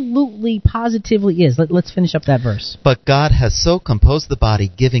absolutely, positively is. Let's finish up that verse. But God has so composed the body,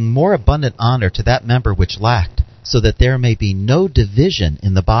 giving more abundant honor to that member which lacked, so that there may be no division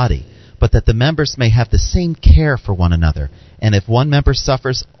in the body, but that the members may have the same care for one another. And if one member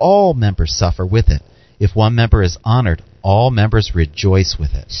suffers, all members suffer with it. If one member is honored, all members rejoice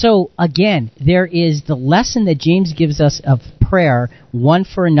with it. So, again, there is the lesson that James gives us of prayer, one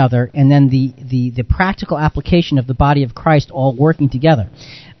for another, and then the practical application of the body of Christ all working together.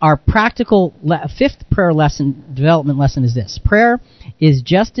 Our practical fifth prayer lesson, development lesson, is this. Prayer is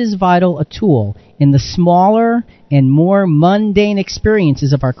just as vital a tool in the smaller and more mundane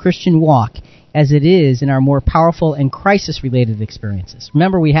experiences of our Christian walk as it is in our more powerful and crisis-related experiences.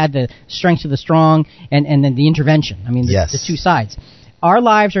 Remember, we had the strength of the strong and then the intervention. I mean, the two sides. Our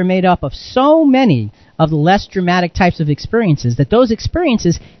lives are made up of so many of the less dramatic types of experiences that those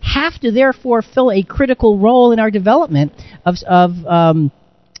experiences have to therefore fill a critical role in our development of the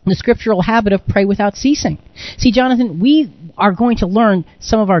scriptural habit of pray without ceasing. See, Jonathan, we are going to learn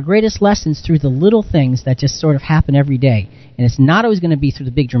some of our greatest lessons through the little things that just sort of happen every day. And it's not always going to be through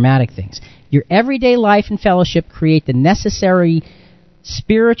the big dramatic things. Your everyday life and fellowship create the necessary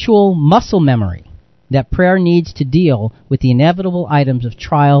spiritual muscle memory that prayer needs to deal with the inevitable items of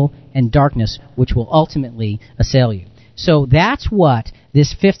trial and darkness which will ultimately assail you. So that's what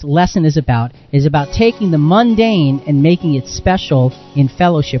this fifth lesson is about taking the mundane and making it special in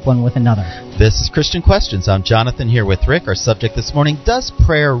fellowship one with another. This is Christian Questions. I'm Jonathan here with Rick. Our subject this morning, does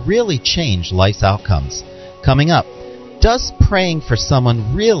prayer really change life's outcomes? Coming up, does praying for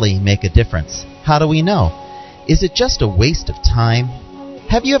someone really make a difference? How do we know? Is it just a waste of time?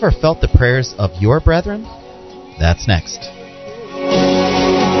 Have you ever felt the prayers of your brethren? That's next.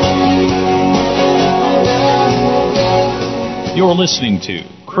 You're listening to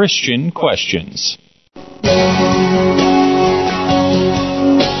Christian Questions.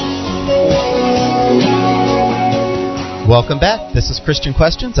 Welcome back. This is Christian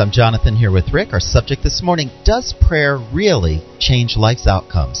Questions. I'm Jonathan here with Rick. Our subject this morning, does prayer really change life's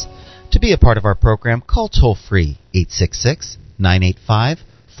outcomes? To be a part of our program, call toll-free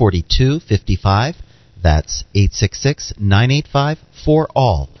 866-985-4255. That's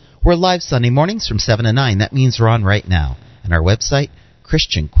 866-985-4ALL. We're live Sunday mornings from 7 to 9. That means we're on right now. And our website,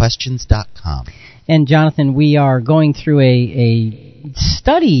 ChristianQuestions.com. And Jonathan, we are going through a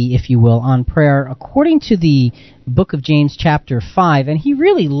study, if you will, on prayer according to the book of James chapter 5, and he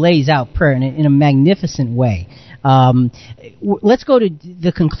really lays out prayer in a magnificent way. Let's go to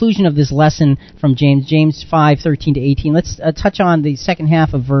the conclusion of this lesson from James 5:13 to 18. Let's touch on the second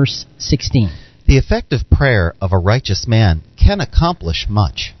half of verse 16. The effective prayer of a righteous man can accomplish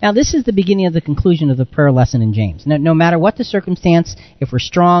much. Now, this is the beginning of the conclusion of the prayer lesson in James. No matter what the circumstance, if we're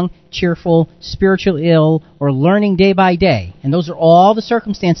strong, cheerful, spiritually ill, or learning day by day, and those are all the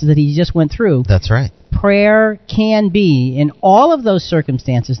circumstances that he just went through. That's right. Prayer can be, in all of those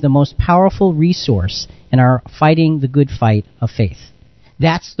circumstances, the most powerful resource in our fighting the good fight of faith.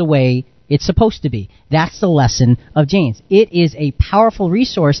 That's the way it's supposed to be. That's the lesson of James. It is a powerful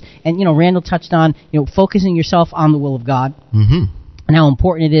resource, and Randall touched on focusing yourself on the will of God, and how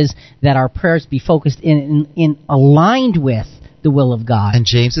important it is that our prayers be focused in aligned with the will of God. And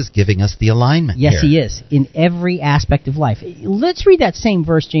James is giving us the alignment. Yes, here. he is, in every aspect of life. Let's read that same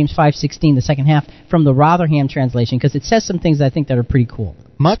verse, James 5:16, the second half, from the Rotherham translation, because it says some things that I think that are pretty cool.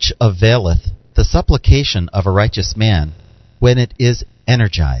 Much availeth the supplication of a righteous man when it is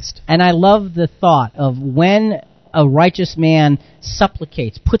energized. And I love the thought of when a righteous man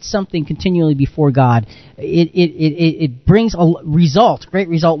supplicates, puts something continually before God, it brings a result, great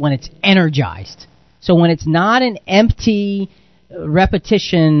result, when it's energized. So when it's not an empty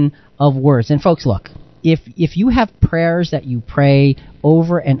repetition of words. And folks, look, if you have prayers that you pray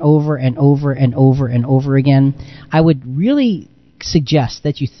over and over and over and over and over again, I would really suggest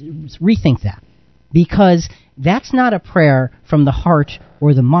that you rethink that. Because that's not a prayer from the heart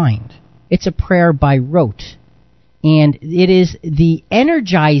or the mind. It's a prayer by rote. And it is the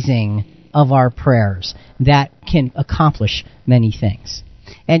energizing of our prayers that can accomplish many things.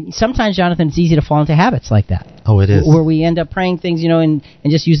 And sometimes, Jonathan, it's easy to fall into habits like that. Oh, it is. Where we end up praying things, and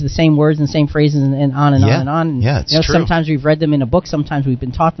just use the same words and the same phrases and on and on and on. And, yeah, it's true. Sometimes we've read them in a book, sometimes we've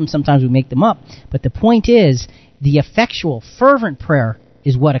been taught them, sometimes we make them up. But the point is, the effectual, fervent prayer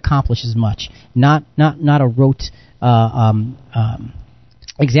is what accomplishes much, not a rote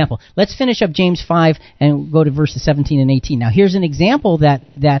example. Let's finish up James 5 and go to verses 17 and 18. Now, here's an example that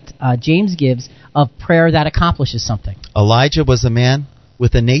James gives of prayer that accomplishes something. Elijah was a man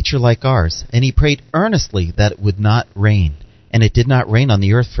with a nature like ours, and he prayed earnestly that it would not rain. And it did not rain on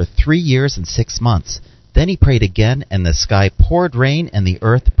the earth for 3 years and 6 months. Then he prayed again, and the sky poured rain, and the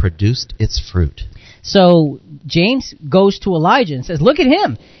earth produced its fruit. So James goes to Elijah and says, look at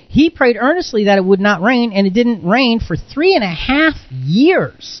him. He prayed earnestly that it would not rain, and it didn't rain for 3.5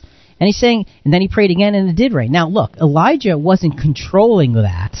 years. And he's saying, and then he prayed again, and it did rain. Now look, Elijah wasn't controlling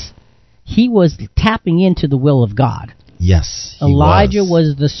that. He was tapping into the will of God. Yes, Elijah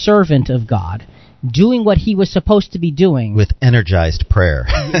was the servant of God, doing what he was supposed to be doing. With energized prayer.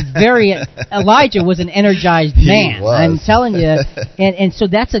 Elijah was an energized man. I'm telling you. And so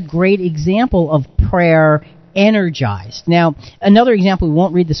that's a great example of prayer energized. Now, another example, we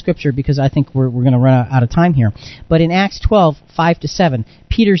won't read the scripture because I think we're going to run out of time here. But in Acts 12, 5-7,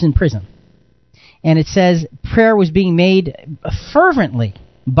 Peter's in prison. And it says prayer was being made fervently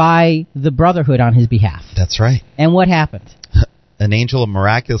by the brotherhood on his behalf. That's right. And what happened? An angel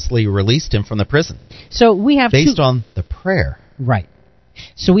miraculously released him from the prison. So we have based on the prayer. Right.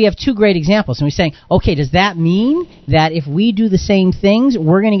 So we have two great examples. And we're saying, okay, does that mean that if we do the same things,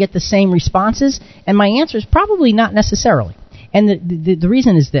 we're going to get the same responses? And my answer is probably not necessarily. And the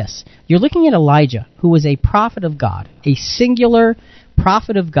reason is this. You're looking at Elijah, who was a prophet of God, a singular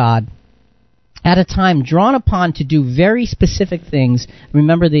prophet of God, at a time drawn upon to do very specific things.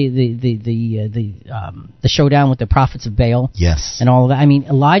 Remember the showdown with the prophets of Baal? Yes. And all of that. I mean,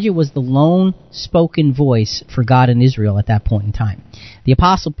 Elijah was the lone spoken voice for God in Israel at that point in time. The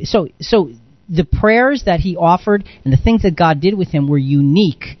apostle. So the prayers that he offered and the things that God did with him were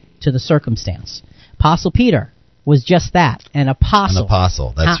unique to the circumstance. Apostle Peter was just that, an apostle. An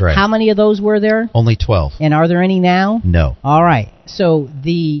apostle, that's right. How many of those were there? Only 12. And are there any now? No. All right. So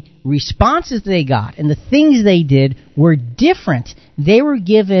the responses they got and the things they did were different. They were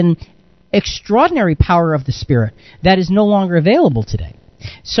given extraordinary power of the Spirit that is no longer available today.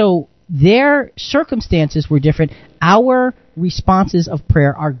 So their circumstances were different. Our responses of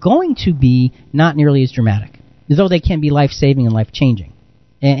prayer are going to be not nearly as dramatic, though they can be life-saving and life-changing.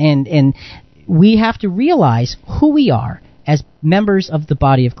 And we have to realize who we are as members of the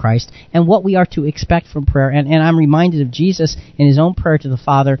body of Christ and what we are to expect from prayer. And I'm reminded of Jesus in his own prayer to the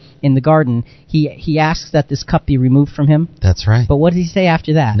Father in the garden. He asks that this cup be removed from him. That's right. But what does he say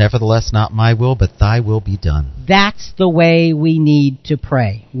after that? Nevertheless, not my will, but thy will be done. That's the way we need to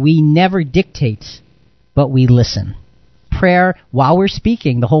pray. We never dictate, but we listen. Prayer, while we're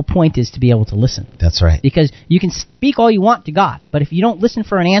speaking, the whole point is to be able to listen. That's right. Because you can speak all you want to God, but if you don't listen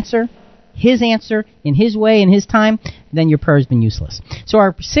for an answer, his answer, in his way, in his time, then your prayer has been useless. So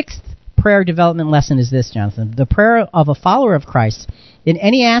our sixth prayer development lesson is this, Jonathan. The prayer of a follower of Christ, in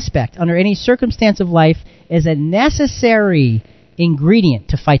any aspect, under any circumstance of life, is a necessary ingredient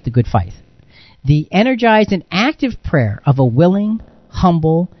to fight the good fight. The energized and active prayer of a willing,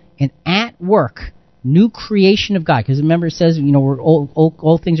 humble, and at work new creation of God. Because remember it says, we're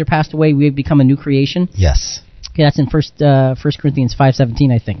old things are passed away, we have become a new creation. Yes. Okay, that's in 1 Corinthians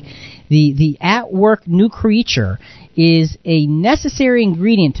 5:17, I think. The at-work new creature is a necessary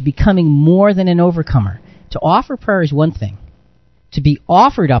ingredient to becoming more than an overcomer. To offer prayer is one thing. To be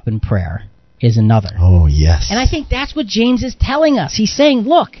offered up in prayer is another. Oh, yes. And I think that's what James is telling us. He's saying,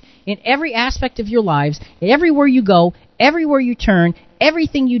 look, in every aspect of your lives, everywhere you go, everywhere you turn,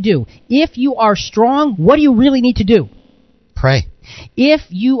 everything you do, if you are strong, what do you really need to do? Pray. If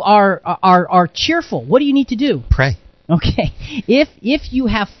you are cheerful, what do you need to do? Pray. Okay. If you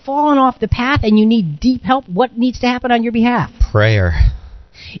have fallen off the path and you need deep help, what needs to happen on your behalf? Prayer.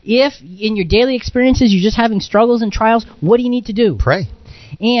 If in your daily experiences you're just having struggles and trials, what do you need to do? Pray.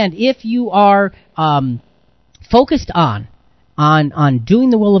 And if you are focused on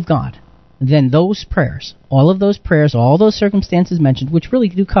doing the will of God, then those prayers, all of those prayers, all those circumstances mentioned, which really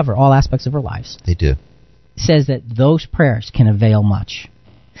do cover all aspects of our lives. They do. Says that those prayers can avail much.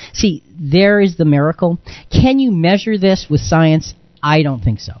 See, there is the miracle. Can you measure this with science? I don't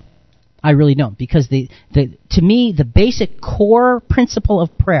think so. I really don't, because to me, the basic core principle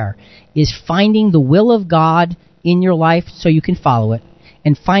of prayer is finding the will of God in your life so you can follow it,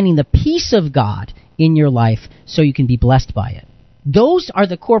 and finding the peace of God in your life so you can be blessed by it. Those are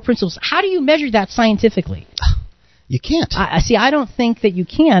the core principles. How do you measure that scientifically? You can't. I don't think that you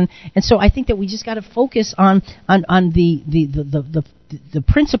can, and so I think that we just got to focus on the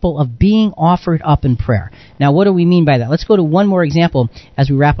principle of being offered up in prayer. Now, what do we mean by that? Let's go to one more example as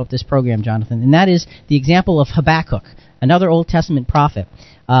we wrap up this program, Jonathan, and that is the example of Habakkuk, another Old Testament prophet.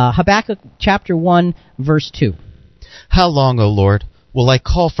 Habakkuk chapter 1, verse 2. How long, O Lord, will I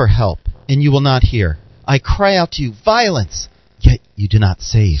call for help, and you will not hear? I cry out to you, violence, yet you do not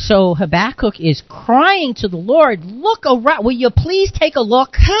save. So Habakkuk is crying to the Lord, look around, will you please take a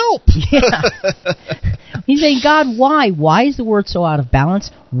look? Help! Yeah. He's saying, God, why? Why is the world so out of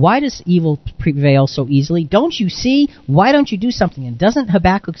balance? Why does evil prevail so easily? Don't you see? Why don't you do something? And doesn't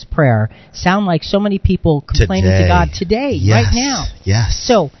Habakkuk's prayer sound like so many people complaining to God today, Yes. right now? Yes.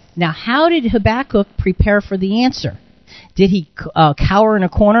 So, now how did Habakkuk prepare for the answer? Did he cower in a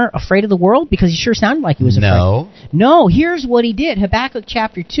corner afraid of the world? Because he sure sounded like he was afraid. No, here's what he did. Habakkuk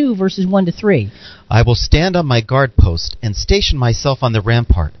chapter 2, verses 1 to 3. I will stand on my guard post and station myself on the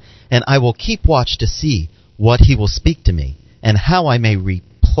rampart, and I will keep watch to see what he will speak to me, and how I may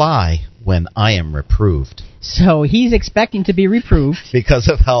reply when I am reproved. So he's expecting to be reproved. Because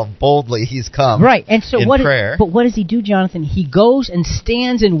of how boldly he's come right. And so in prayer. But what does he do, Jonathan? He goes and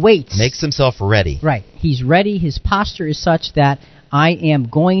stands and waits. Makes himself ready. Right. He's ready. His posture is such that I am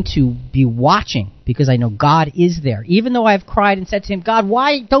going to be watching because I know God is there. Even though I've cried and said to him, God,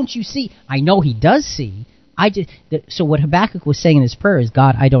 why don't you see? I know he does see. So what Habakkuk was saying in his prayer is,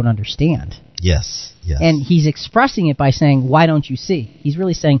 God, I don't understand. Yes, yes. And he's expressing it by saying, why don't you see? He's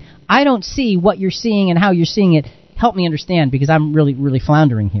really saying, I don't see what you're seeing and how you're seeing it. Help me understand because I'm really, really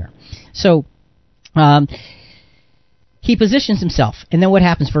floundering here. So he positions himself. And then what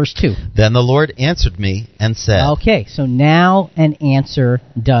happens, verse 2? Then the Lord answered me and said... Okay, so now an answer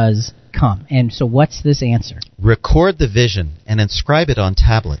does come. And so what's this answer? Record the vision and inscribe it on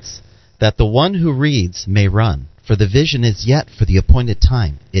tablets, that the one who reads may run. For the vision is yet for the appointed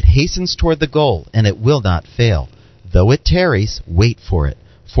time. It hastens toward the goal, and it will not fail. Though it tarries, wait for it.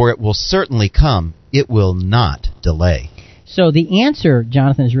 For it will certainly come. It will not delay. So the answer,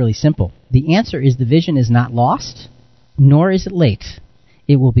 Jonathan, is really simple. The answer is the vision is not lost, nor is it late.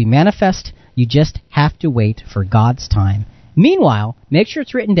 It will be manifest. You just have to wait for God's time. Meanwhile, make sure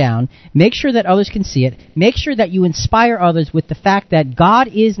it's written down. Make sure that others can see it. Make sure that you inspire others with the fact that God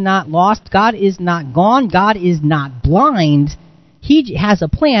is not lost. God is not gone. God is not blind. He has a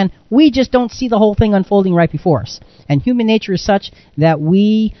plan. We just don't see the whole thing unfolding right before us. And human nature is such that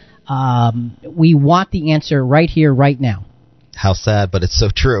we want the answer right here, right now. How sad, but it's so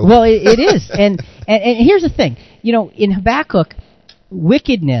true. Well, it is. And here's the thing. You know, in Habakkuk,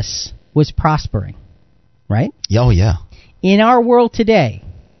 wickedness was prospering, right? Oh, yeah. In our world today,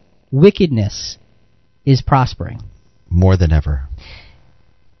 wickedness is prospering. More than ever.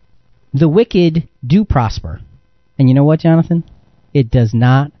 The wicked do prosper. And you know what, Jonathan? It does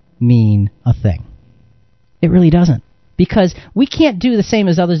not mean a thing. It really doesn't. Because we can't do the same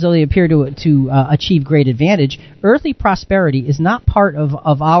as others, though they appear to achieve great advantage. Earthly prosperity is not part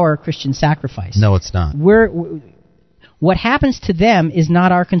of our Christian sacrifice. No, it's not. What happens to them is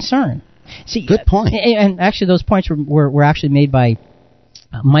not our concern. See, good point. And actually, those points were actually made by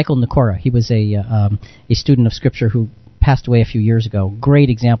Michael Nikora. He was a student of Scripture who passed away a few years ago. Great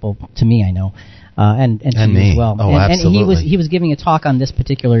example to me, I know, and to me as well. Oh, absolutely. And he was giving a talk on this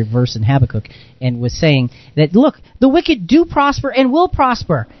particular verse in Habakkuk and was saying that, look, the wicked do prosper and will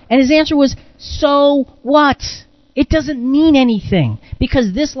prosper. And his answer was, so what? It doesn't mean anything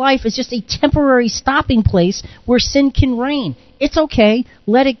because this life is just a temporary stopping place where sin can reign. It's okay.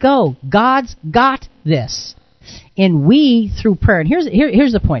 Let it go. God's got this. And we, through prayer, and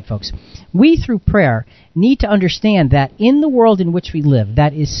here's the point, folks. We, through prayer, need to understand that in the world in which we live,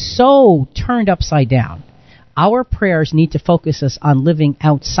 that is so turned upside down, our prayers need to focus us on living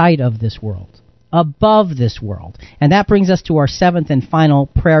outside of this world, above this world. And that brings us to our seventh and final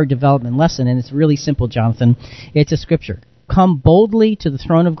prayer development lesson, and it's really simple, Jonathan. It's a scripture. Come boldly to the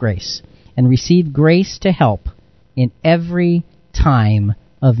throne of grace and receive grace to help in every time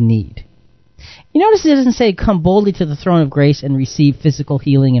of need. You notice it doesn't say come boldly to the throne of grace and receive physical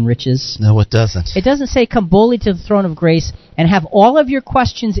healing and riches. No, it doesn't. It doesn't say come boldly to the throne of grace and have all of your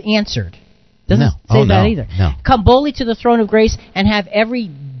questions answered. Doesn't say that either. No. Come boldly to the throne of grace and have every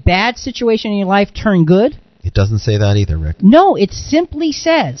bad situation in your life turn good. It doesn't say that either, Rick. No, it simply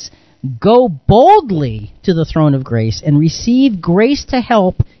says go boldly to the throne of grace and receive grace to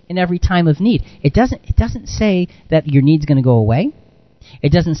help in every time of need. It doesn't say that your need's going to go away.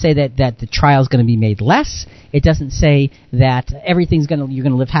 It doesn't say that the trial's going to be made less. It doesn't say that you're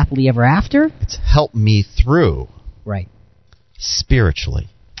going to live happily ever after. It's help me through. Right. Spiritually.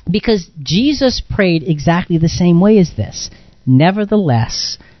 Because Jesus prayed exactly the same way as this.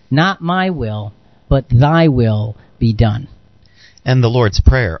 Nevertheless, not my will, but thy will be done. And the Lord's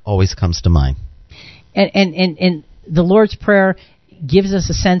Prayer always comes to mind. And the Lord's Prayer gives us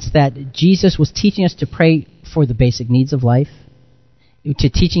a sense that Jesus was teaching us to pray for the basic needs of life, to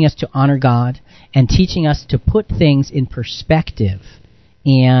teaching us to honor God, and teaching us to put things in perspective.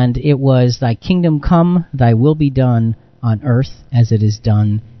 And it was, thy kingdom come, thy will be done on earth as it is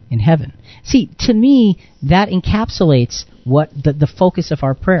done in heaven. See, to me, that encapsulates what the focus of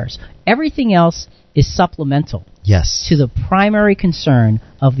our prayers. Everything else is supplemental Yes. to the primary concern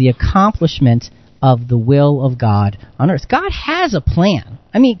of the accomplishment of the will of God on earth. God has a plan.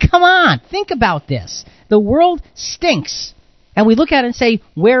 I mean, come on, think about this. The world stinks. And we look at it and say,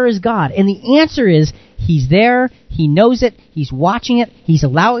 where is God? And the answer is, He's there, He knows it, He's watching it, He's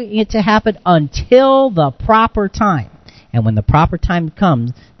allowing it to happen until the proper time. And when the proper time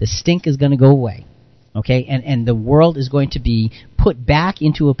comes, the stink is going to go away. Okay? And the world is going to be put back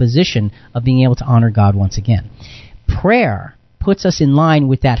into a position of being able to honor God once again. Prayer puts us in line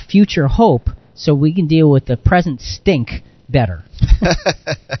with that future hope so we can deal with the present stink better.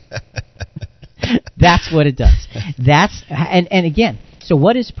 That's what it does. And again, so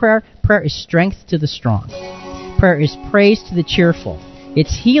what is prayer? Prayer is strength to the strong. Prayer is praise to the cheerful.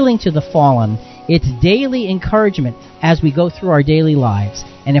 It's healing to the fallen. It's daily encouragement as we go through our daily lives.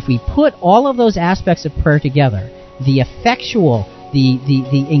 And if we put all of those aspects of prayer together, the effectual,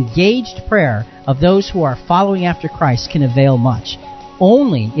 the engaged prayer of those who are following after Christ can avail much.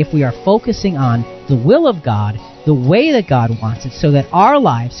 Only if we are focusing on the will of God, the way that God wants it, so that our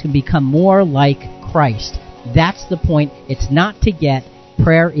lives can become more like Christ. That's the point. It's not to get.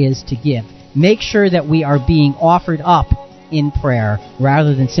 Prayer is to give. Make sure that we are being offered up in prayer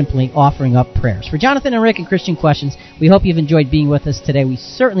rather than simply offering up prayers. For Jonathan and Rick and Christian Questions, we hope you've enjoyed being with us today. We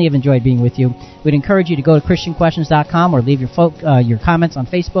certainly have enjoyed being with you. We'd encourage you to go to ChristianQuestions.com or leave your comments on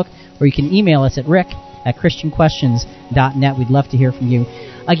Facebook, or you can email us at rick@ChristianQuestions.net. We'd love to hear from you.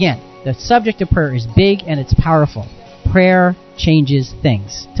 Again, the subject of prayer is big and it's powerful. Prayer changes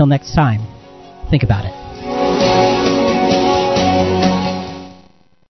things. Till next time, think about it.